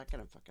 how's that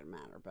going to fucking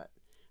matter? But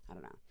I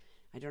don't know.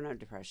 I don't have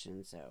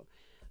depression, so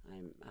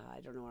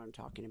I don't know what I'm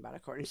talking about,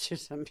 according to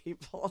some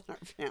people in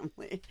our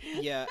family.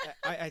 Yeah,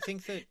 I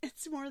think that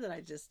it's more that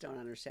I just don't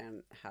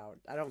understand how,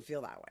 I don't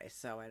feel that way,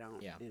 so I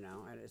don't, yeah.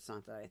 It's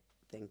not that I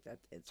think that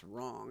it's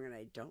wrong, and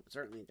I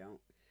certainly don't.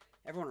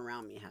 Everyone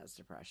around me has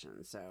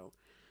depression, so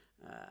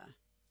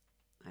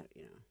I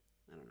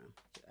don't know.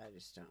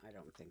 I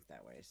don't think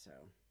that way, so.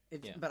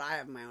 But I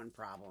have my own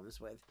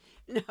problems with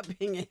not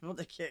being able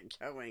to get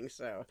going,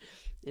 so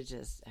it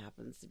just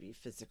happens to be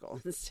physical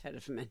instead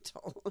of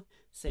mental.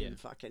 Same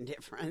fucking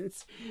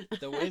difference.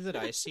 The way that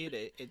I see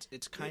it,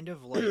 it's kind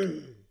of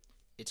like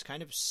it's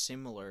kind of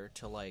similar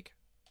to like,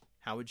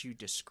 how would you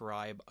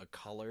describe a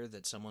color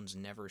that someone's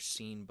never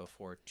seen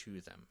before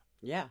to them?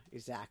 Yeah,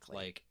 exactly.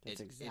 Like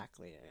that's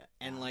exactly it.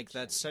 And like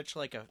that's such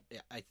like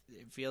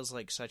it feels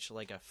like such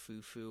like a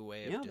foo-foo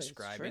way of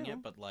describing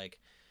it, but like.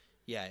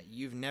 Yeah,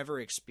 you've never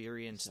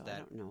experienced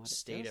that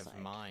state of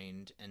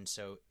mind, and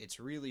so it's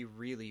really,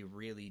 really,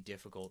 really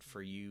difficult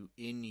for you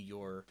in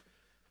your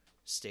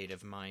state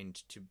of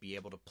mind to be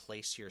able to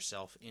place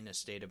yourself in a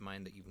state of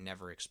mind that you've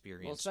never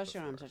experienced. Well,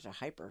 especially before. when I'm such a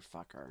hyper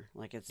fucker.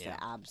 Like, it's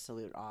the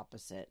absolute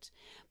opposite.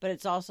 But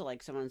it's also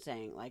like someone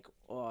saying, like,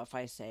 well, if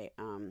I say,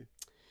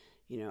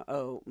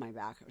 oh, my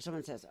back.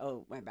 Someone says,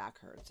 oh, my back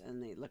hurts.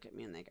 And they look at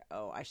me and they go,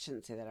 oh, I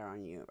shouldn't say that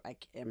on you.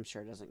 I'm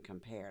sure it doesn't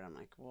compare. And I'm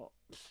like, well,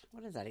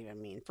 what does that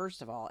even mean?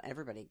 First of all,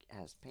 everybody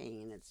has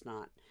pain. It's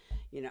not,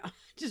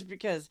 just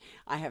because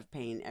I have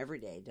pain every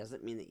day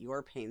doesn't mean that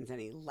your pain's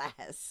any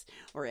less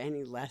or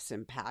any less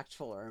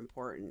impactful or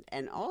important.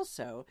 And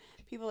also,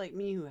 people like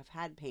me who have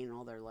had pain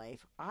all their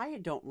life, I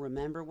don't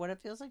remember what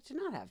it feels like to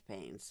not have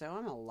pain. So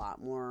I'm a lot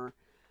more...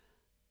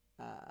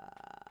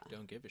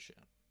 don't give a shit.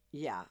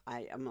 Yeah,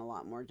 I'm a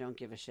lot more don't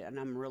give a shit. And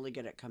I'm really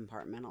good at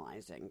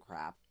compartmentalizing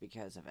crap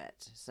because of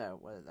it. So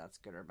whether that's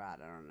good or bad,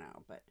 I don't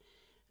know. But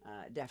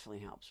it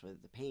definitely helps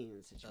with the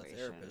pain situation. A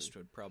therapist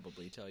would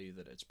probably tell you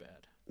that it's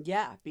bad.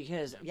 Yeah,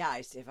 because,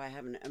 if I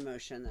have an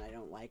emotion that I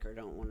don't like or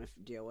don't want to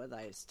deal with,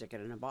 I stick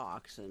it in a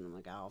box. And I'm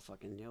like, I'll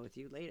fucking deal with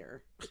you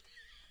later.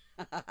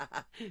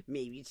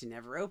 Maybe to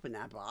never open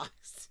that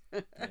box.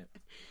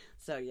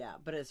 So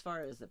but as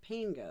far as the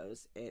pain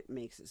goes, it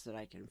makes it so that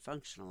I can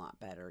function a lot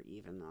better,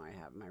 even though I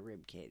have my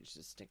rib cage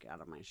to stick out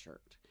of my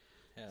shirt.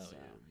 Hell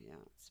yeah,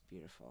 it's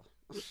beautiful.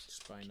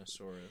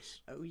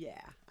 Spinosaurus. Oh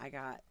yeah, I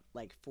got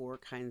like 4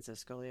 kinds of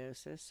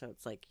scoliosis, so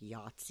it's like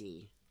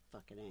Yahtzee,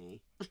 fucking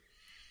A.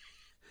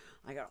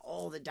 I got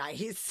all the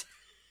dice.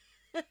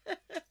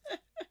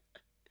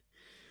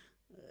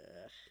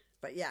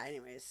 But yeah,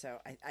 anyways, so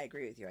I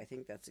agree with you. I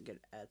think that's a good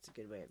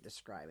way of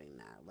describing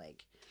that.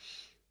 Like,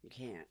 you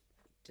can't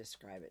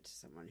describe it to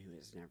someone who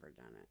has never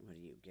done it. What are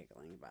you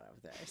giggling about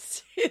over there?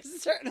 You're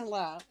starting to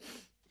laugh.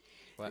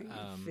 What,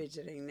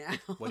 fidgeting now.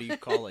 What do you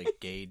call a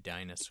gay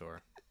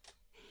dinosaur?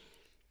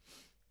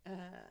 I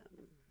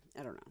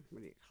don't know.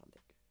 What do you call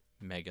it?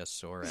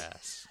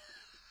 Megasaurus.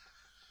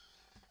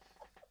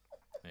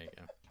 There you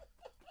go.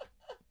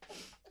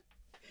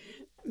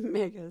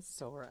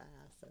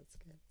 Megasaurus. That's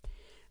good.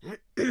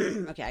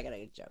 Okay, I got a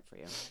good joke for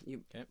you.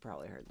 You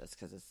probably heard this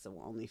because it's the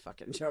only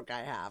fucking joke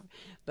I have.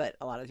 But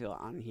a lot of people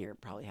on here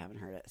probably haven't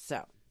heard it.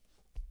 So,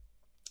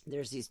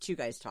 there's these two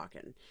guys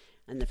talking.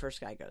 And the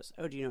first guy goes,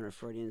 "Oh, do you know what a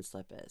Freudian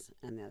slip is?"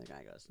 And the other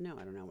guy goes, "No,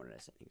 I don't know what it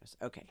is." And he goes,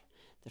 "Okay."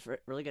 The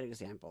really good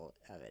example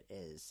of it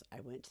is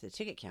I went to the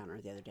ticket counter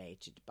the other day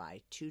to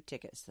buy 2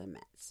 tickets to the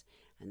Mets.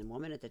 And the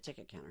woman at the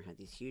ticket counter had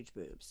these huge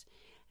boobs.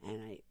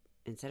 And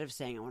instead of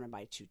saying I want to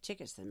buy 2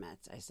 tickets to the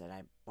Mets, I said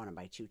I want to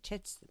buy 2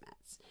 tits to the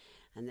Mets.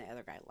 And the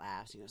other guy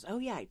laughs and goes, "Oh,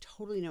 yeah, I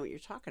totally know what you're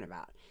talking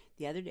about.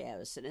 The other day I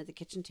was sitting at the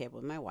kitchen table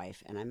with my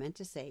wife, and I meant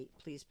to say,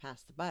 'Please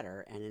pass the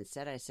butter.' And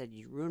instead I said,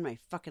 'You ruined my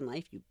fucking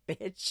life, you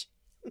bitch.'"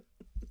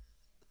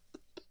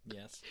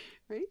 Yes.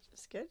 Right?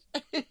 Just good.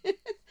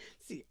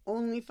 It's the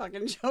only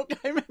fucking joke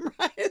I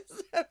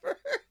memorize ever.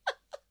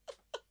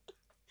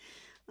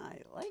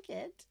 I like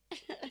it.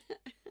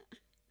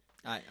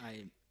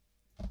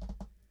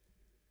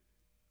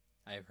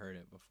 I've heard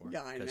it before.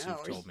 Yeah, I know. Because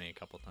you've told me a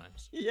couple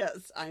times.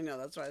 Yes, I know.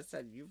 That's why I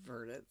said you've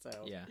heard it.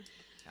 So yeah,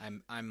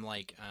 I'm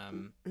like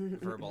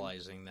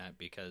verbalizing that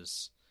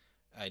because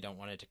I don't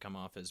want it to come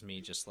off as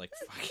me just like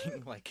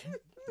fucking like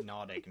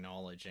not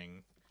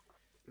acknowledging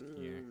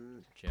your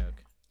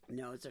joke.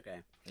 No, it's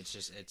okay. It's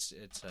just it's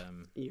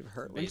you've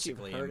heard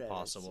basically you've heard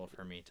impossible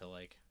for me to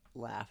like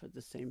laugh at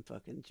the same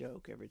fucking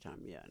joke every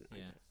time. Yeah, no,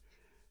 yeah.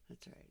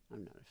 That's all right.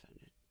 I'm not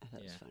offended. I thought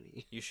it was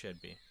funny. You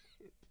should be.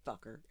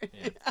 Fucker.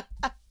 Yeah.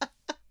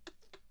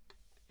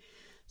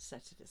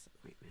 Such a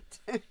disappointment.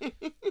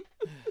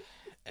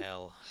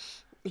 L.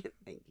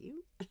 Thank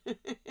you.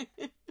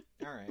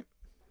 All right.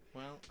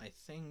 Well, I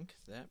think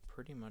that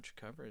pretty much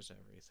covers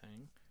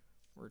everything.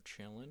 We're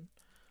chilling.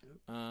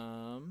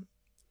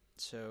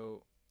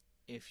 So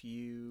if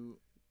you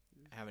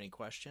have any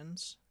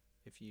questions,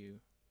 if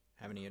you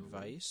have any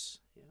advice,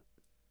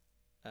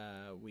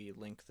 we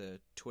link the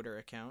Twitter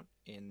account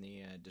in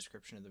the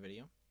description of the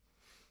video.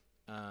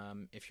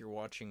 If you're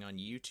watching on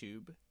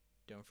YouTube,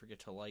 don't forget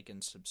to like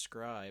and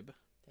subscribe.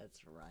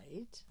 That's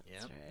right.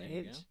 Yep, That's there you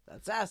right. go.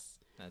 That's us.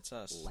 That's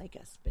us. Like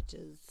us,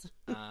 bitches.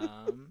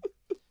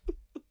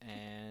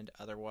 And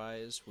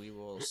otherwise, we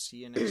will see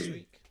you next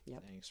week.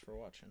 Yep. Thanks for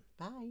watching.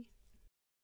 Bye.